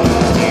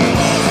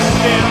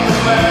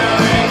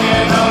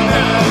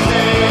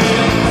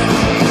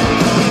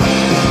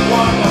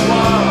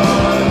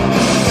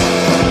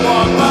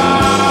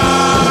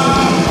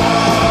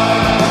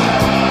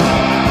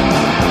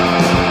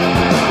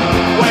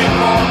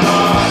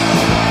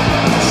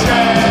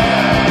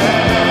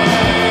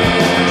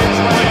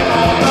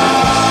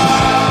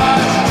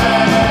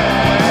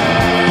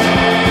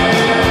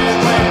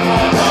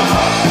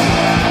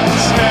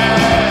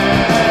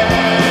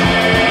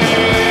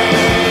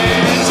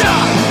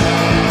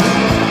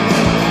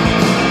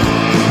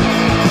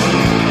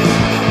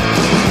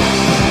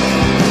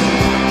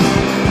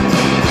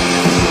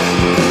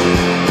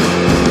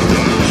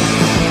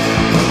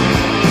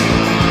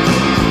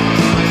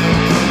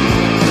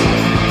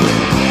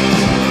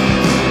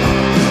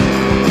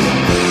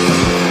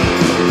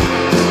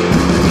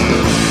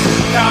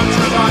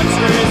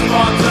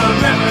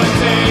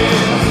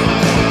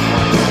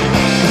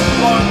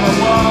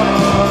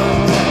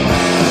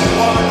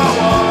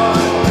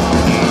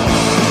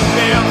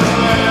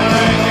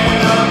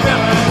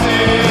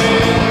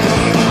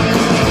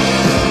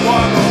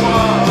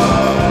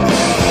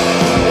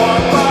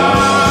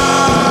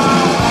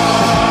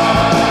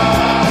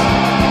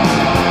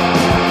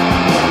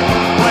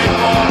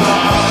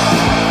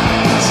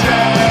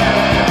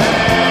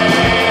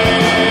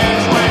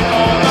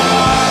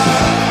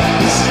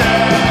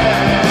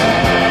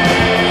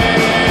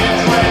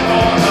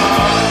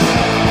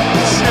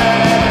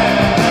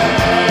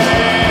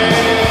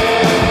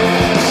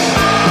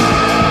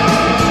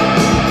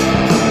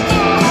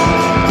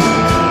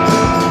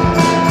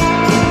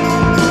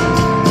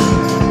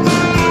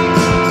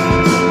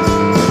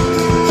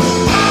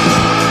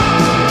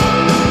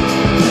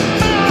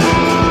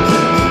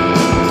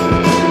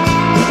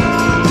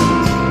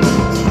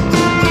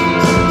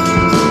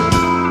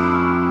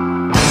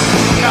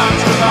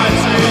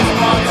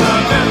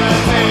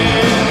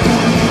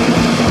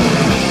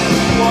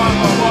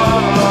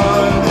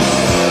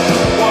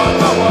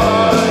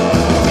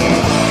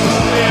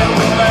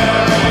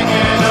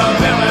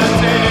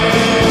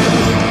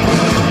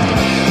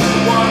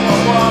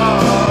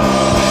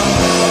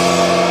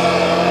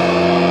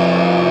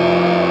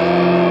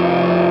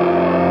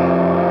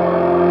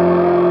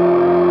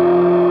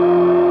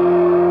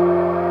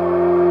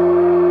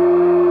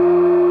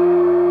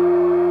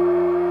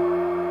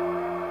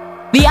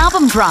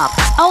 Drop,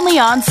 only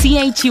on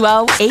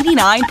CHUO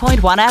 89.1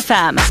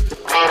 FM.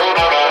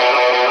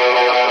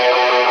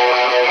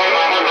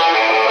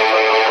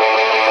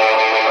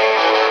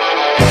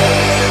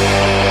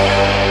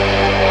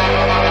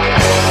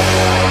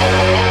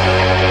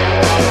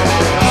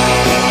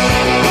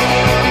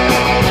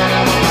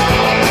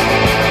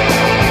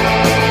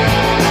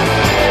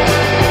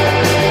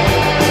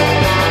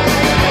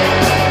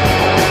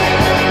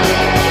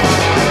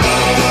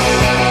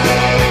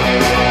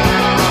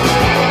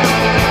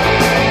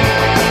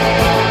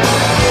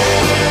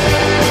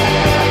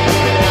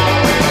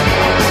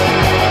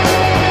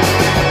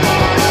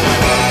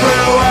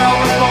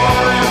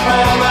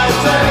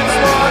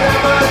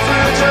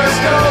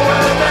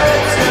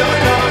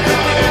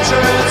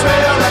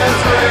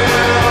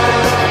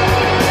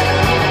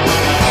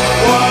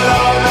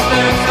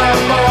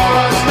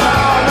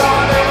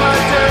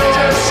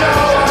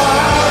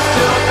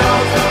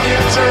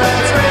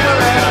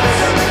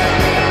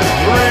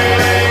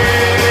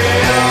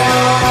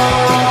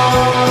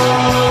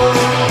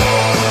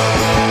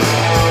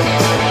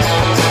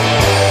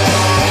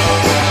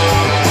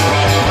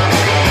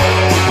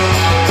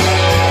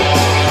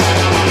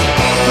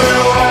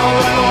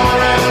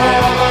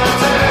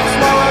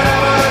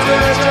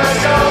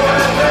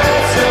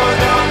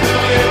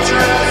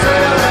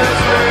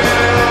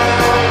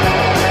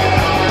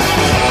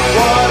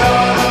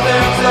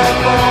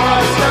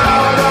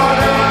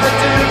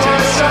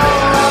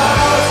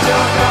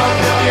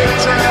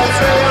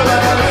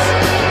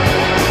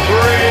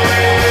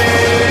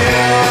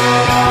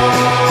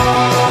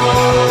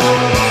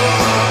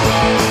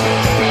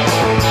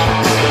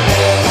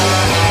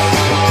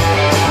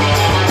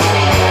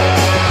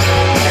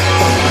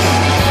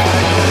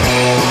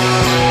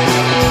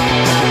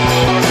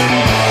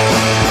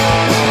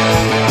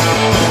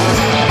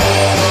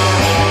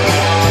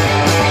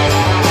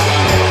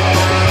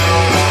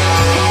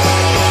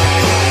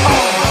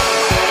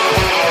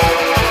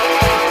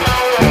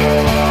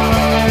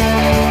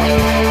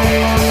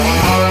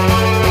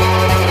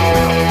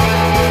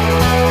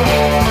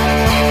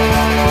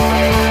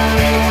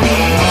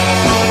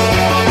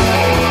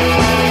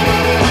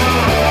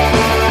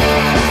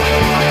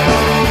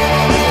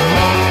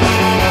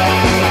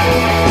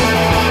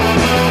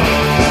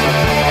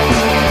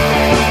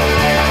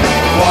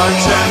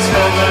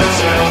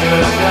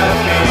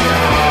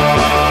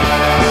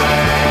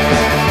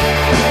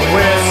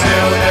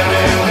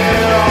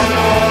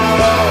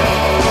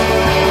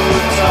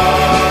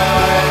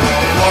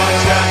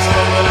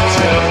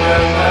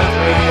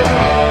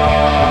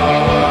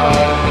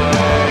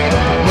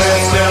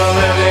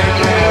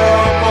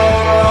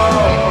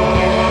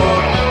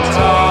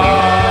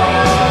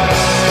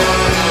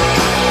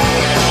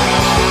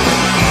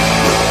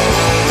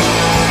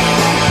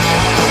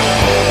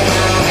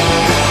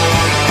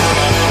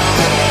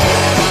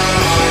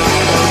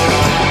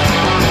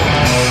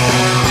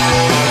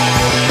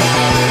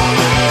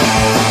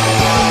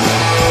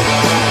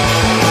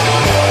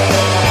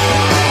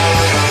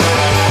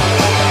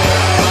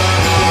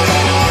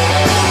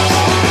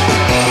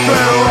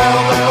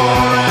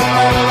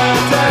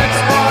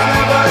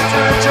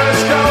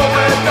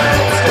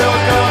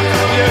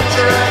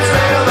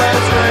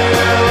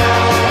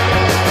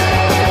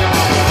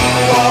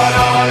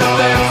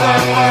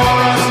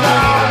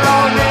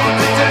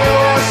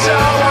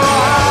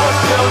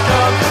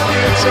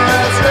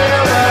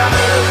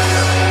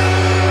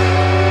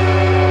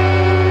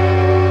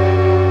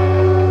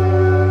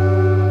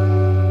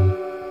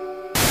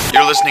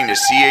 Listening to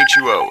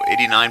CHUO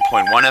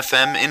 89.1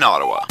 FM in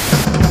Ottawa.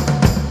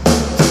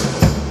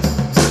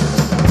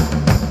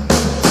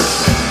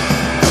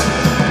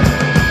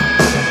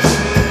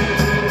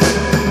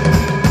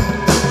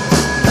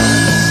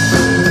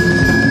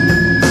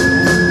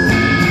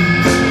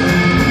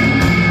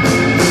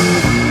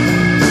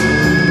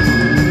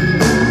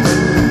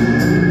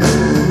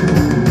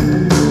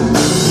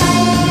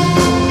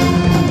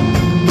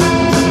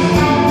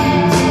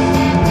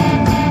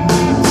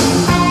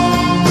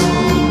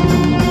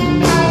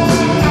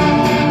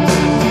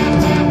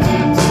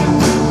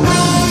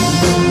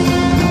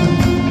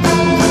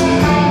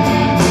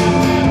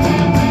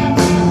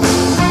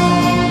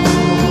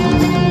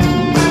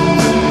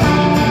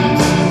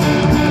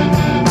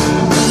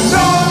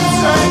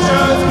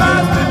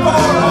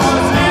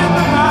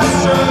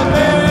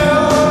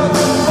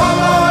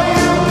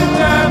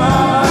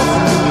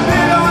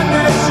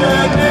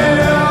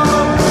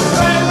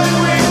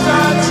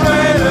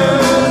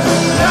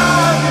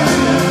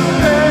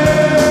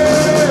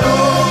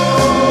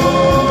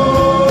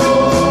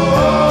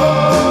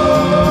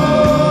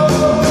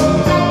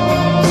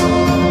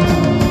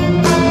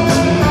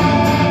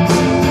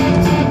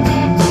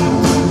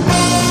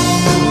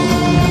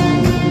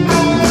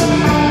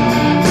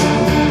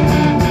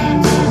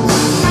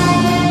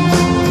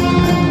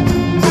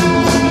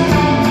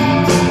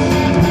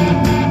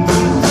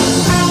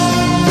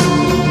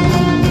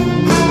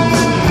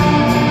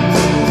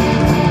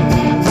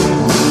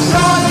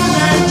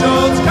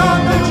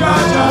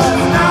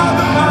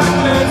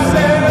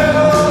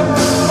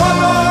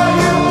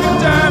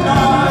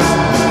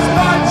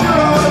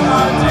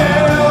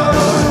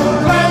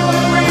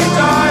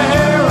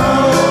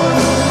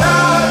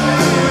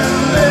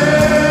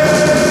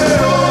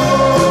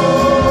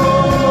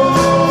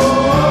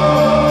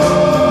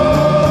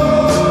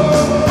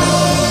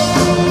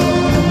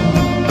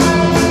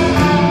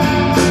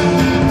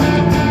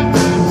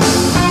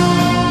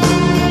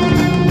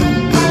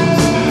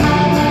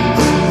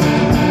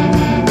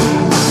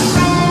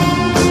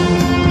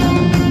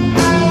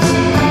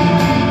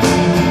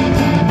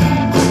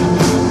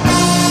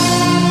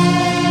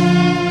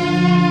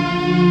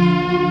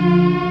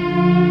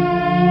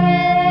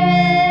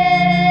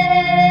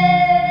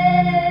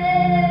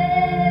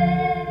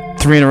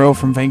 3 in a row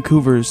from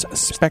Vancouver's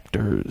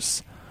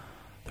Spectres.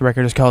 The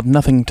record is called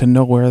Nothing to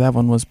Nowhere. That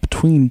one was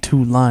Between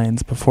Two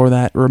Lines. Before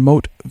that,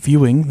 Remote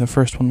Viewing. The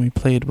first one we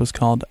played was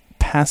called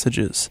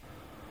Passages.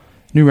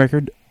 New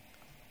record,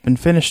 been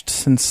finished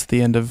since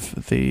the end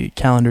of the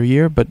calendar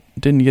year, but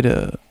didn't get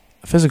a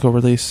physical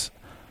release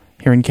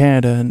here in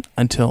Canada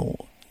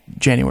until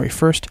January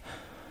 1st.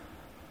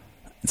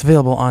 It's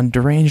available on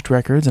Deranged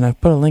Records, and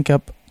I've put a link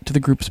up to the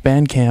group's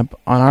Bandcamp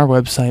on our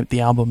website,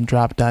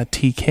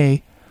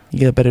 thealbumdrop.tk. You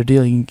get a better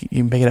deal. You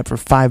can pick it up for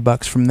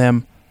 $5 from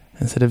them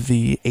instead of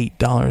the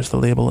 $8 the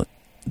label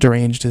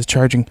Deranged is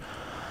charging.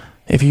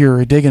 If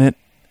you're digging it,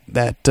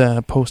 that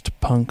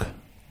post-punk,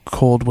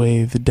 cold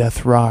wave,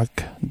 death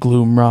rock,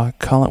 gloom rock,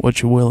 call it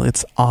what you will,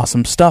 it's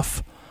awesome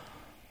stuff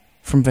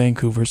from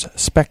Vancouver's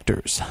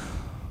Spectres.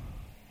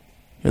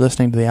 You're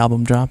listening to the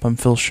Album Drop. I'm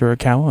Phil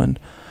Shirakawa, and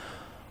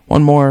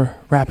one more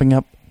wrapping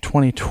up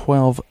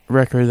 2012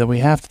 record that we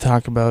have to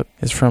talk about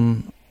is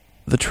from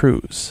The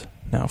Trews.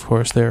 Now, of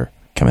course, they're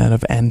coming out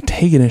of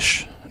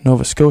Antigonish,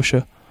 Nova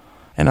Scotia,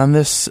 and on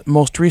this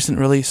most recent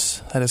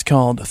release that is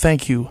called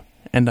Thank You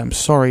and I'm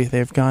Sorry,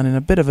 they've gone in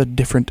a bit of a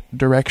different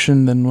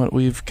direction than what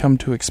we've come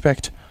to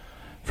expect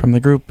from the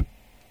group.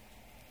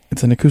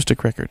 It's an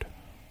acoustic record,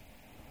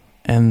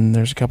 and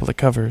there's a couple of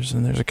covers,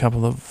 and there's a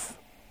couple of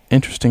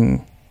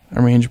interesting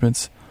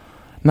arrangements.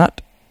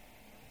 Not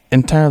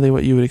entirely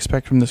what you would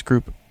expect from this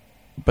group,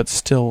 but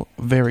still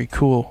very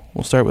cool.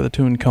 We'll start with a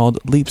tune called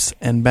Leaps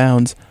and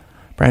Bounds,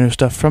 brand new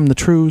stuff from The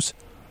Trews,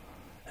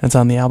 and it's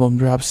on the Album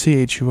Drop,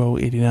 CHUO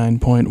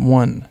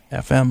 89.1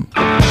 FM.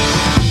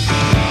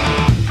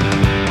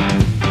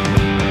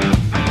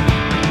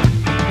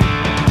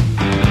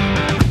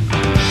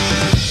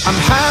 I'm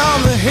high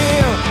on the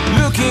hill,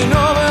 looking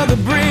over the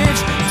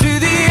bridge to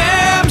the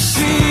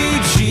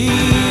MCG.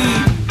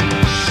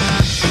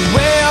 And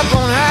way up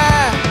on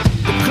high,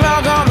 the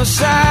clock on the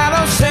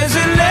silo says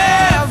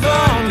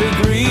 11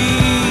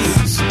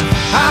 degrees.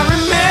 I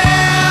remember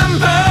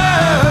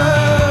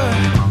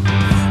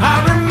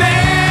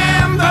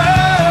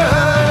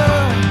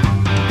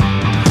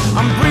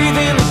I'm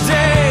breathing the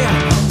day,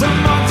 the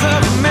month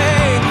of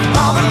May,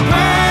 all the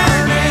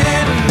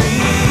burning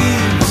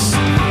leaves.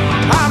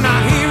 I'm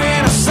not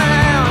hearing a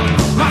sound,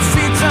 my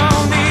feet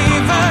don't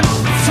even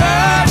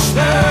touch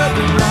the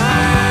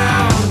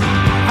ground.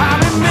 I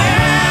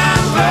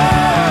remember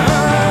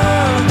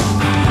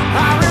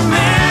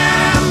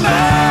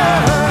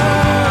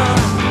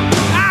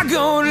I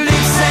go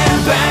leaps and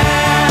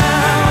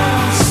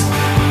bounds.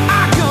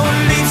 I go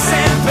leaps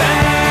and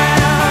bounds.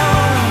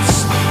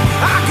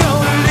 I go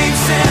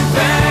leaps and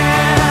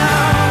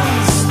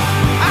bounds.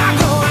 I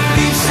go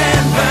leaps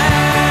and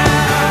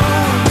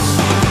bounds.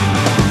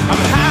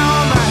 I'm high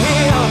on my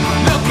hill,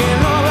 looking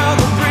over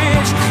the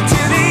bridge to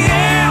the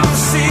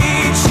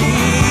MCG.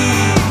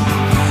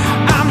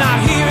 I'm not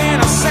hearing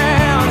a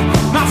sound,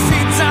 my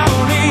feet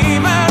don't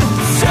even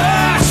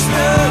touch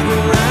the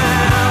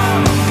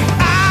ground.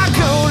 I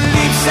go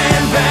leaps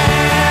and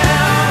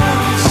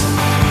bounds.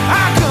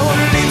 I go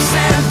leaps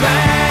and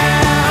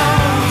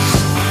bounds.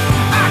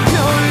 I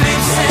go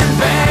leaps and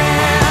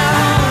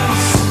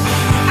bounds.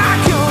 I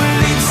go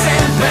leaps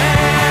and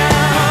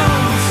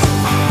bounds.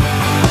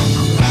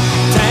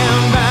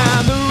 Down by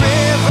the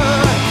river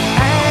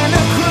and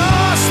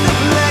across the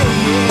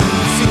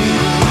playing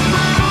field.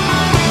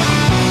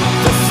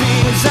 The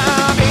fields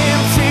are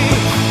empty,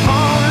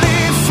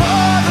 only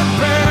for the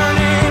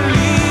burning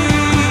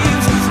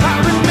leaves. I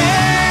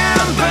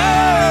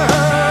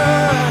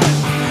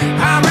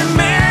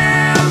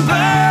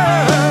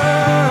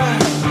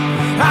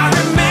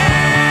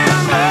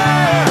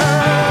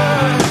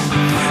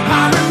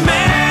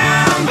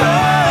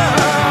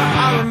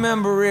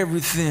remember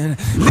everything.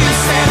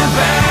 Leaps and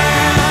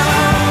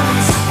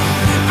bounds.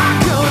 I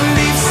go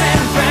leaps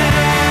and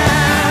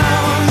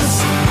bounds.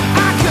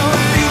 I go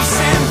leaps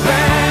and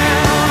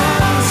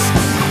bounds.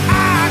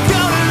 I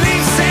go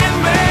leaps and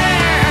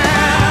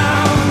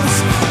bounds.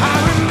 I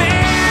remember.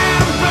 I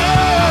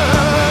remember.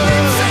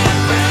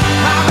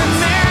 I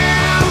remember.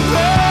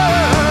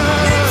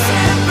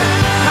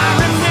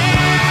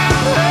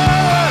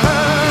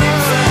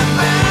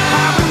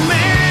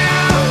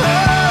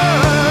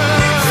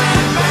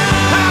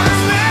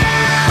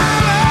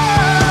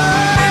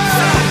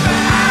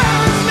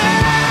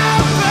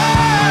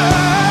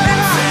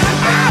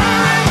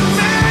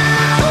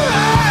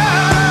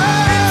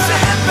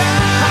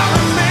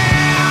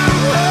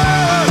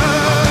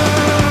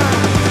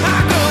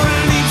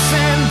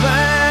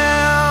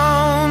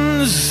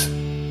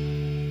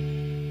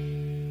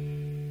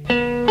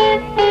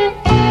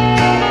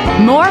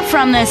 More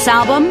from this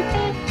album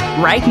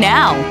right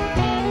now.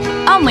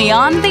 Only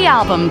on the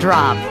Album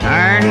Drop.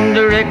 Turn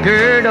the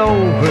record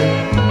over,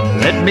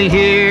 let me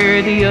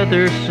hear the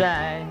other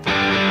side.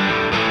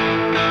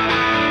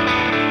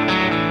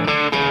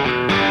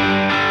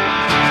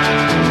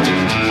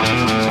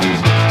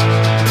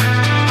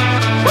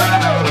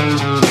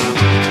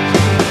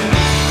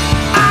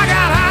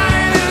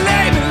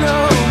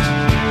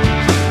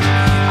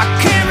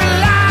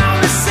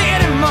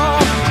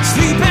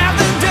 Sleep half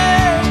the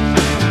day.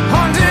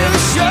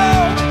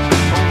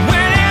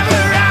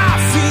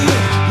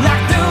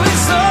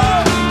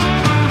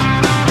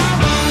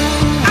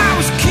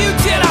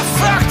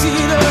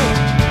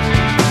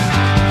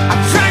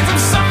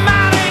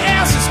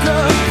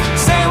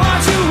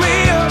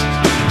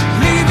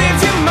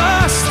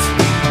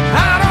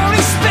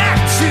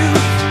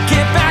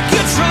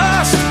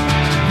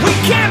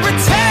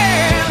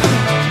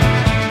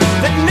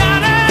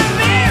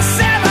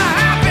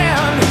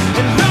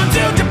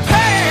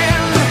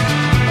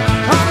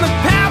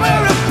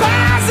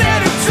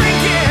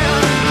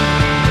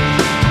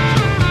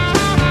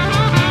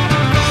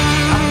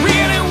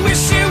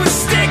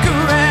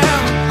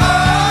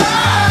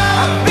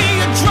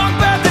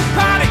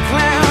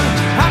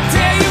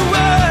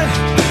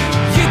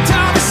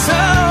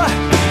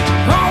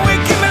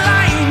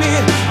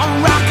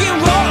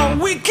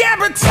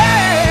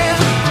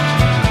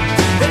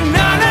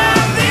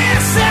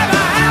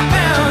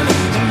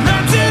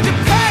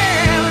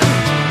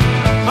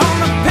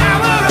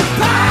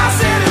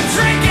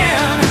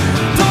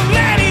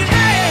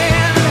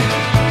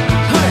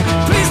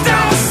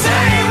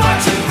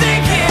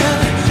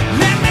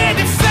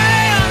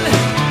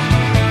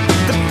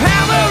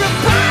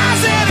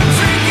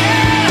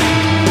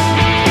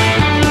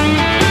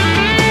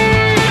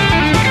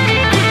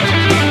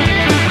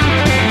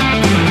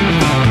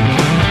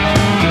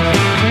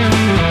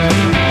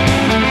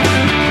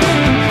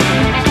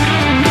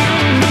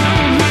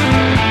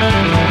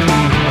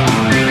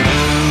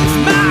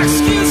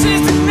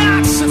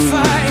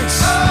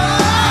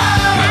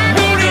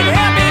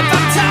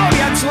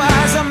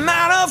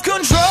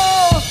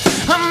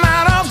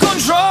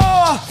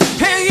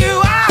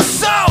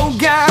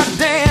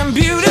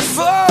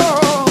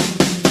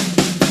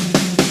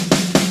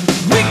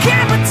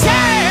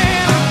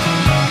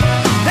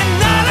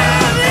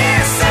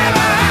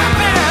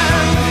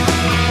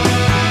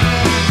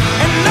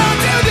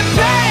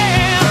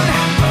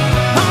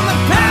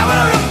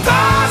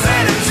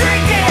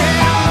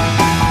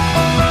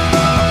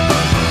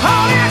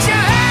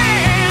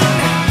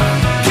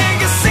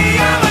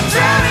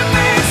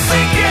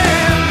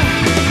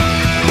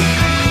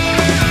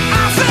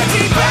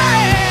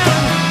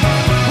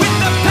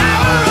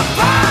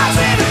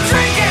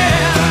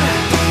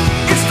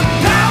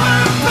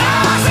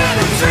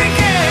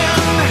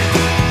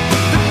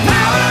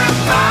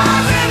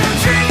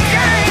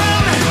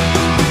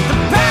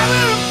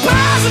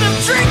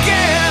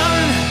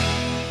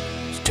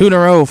 Two in a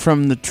row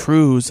from the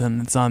Trues,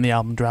 and it's on the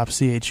album drop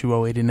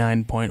CHUO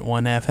 89.1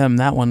 FM.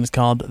 That one is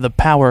called The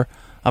Power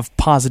of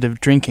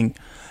Positive Drinking.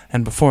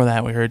 And before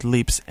that, we heard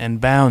Leaps and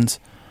Bounds.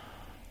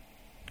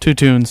 Two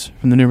tunes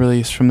from the new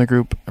release from the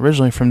group,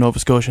 originally from Nova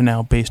Scotia,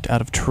 now based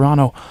out of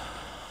Toronto.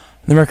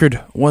 The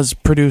record was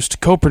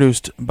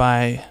co-produced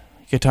by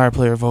guitar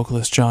player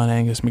vocalist John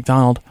Angus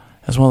MacDonald,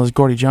 as well as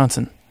Gordie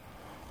Johnson.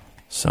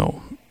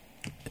 So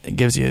it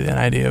gives you an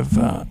idea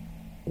of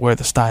where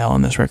the style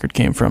on this record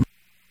came from.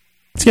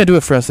 That's going to do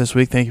it for us this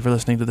week. Thank you for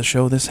listening to the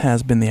show. This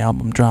has been the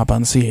album drop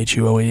on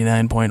CHUO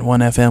 89.1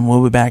 FM.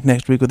 We'll be back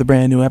next week with a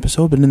brand new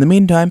episode, but in the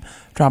meantime,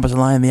 drop us a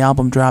line,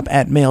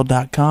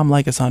 thealbumdrop@mail.com,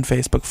 like us on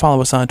Facebook,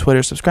 follow us on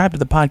Twitter, subscribe to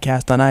the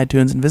podcast on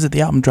iTunes, and visit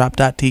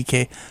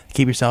thealbumdrop.tk to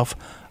keep yourself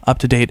up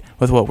to date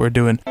with what we're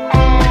doing.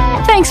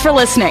 Thanks for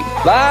listening.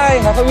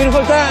 Bye. Have a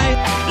beautiful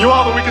time. You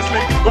are the weakest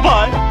link.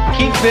 Goodbye.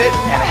 Keep fit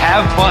and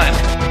have fun.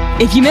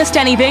 If you missed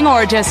anything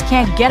or just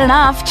can't get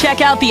enough, check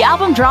out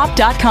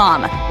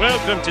thealbumdrop.com.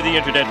 Welcome to the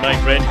internet, my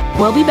friend.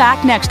 We'll be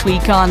back next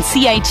week on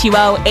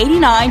CHUO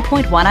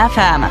 89.1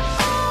 FM.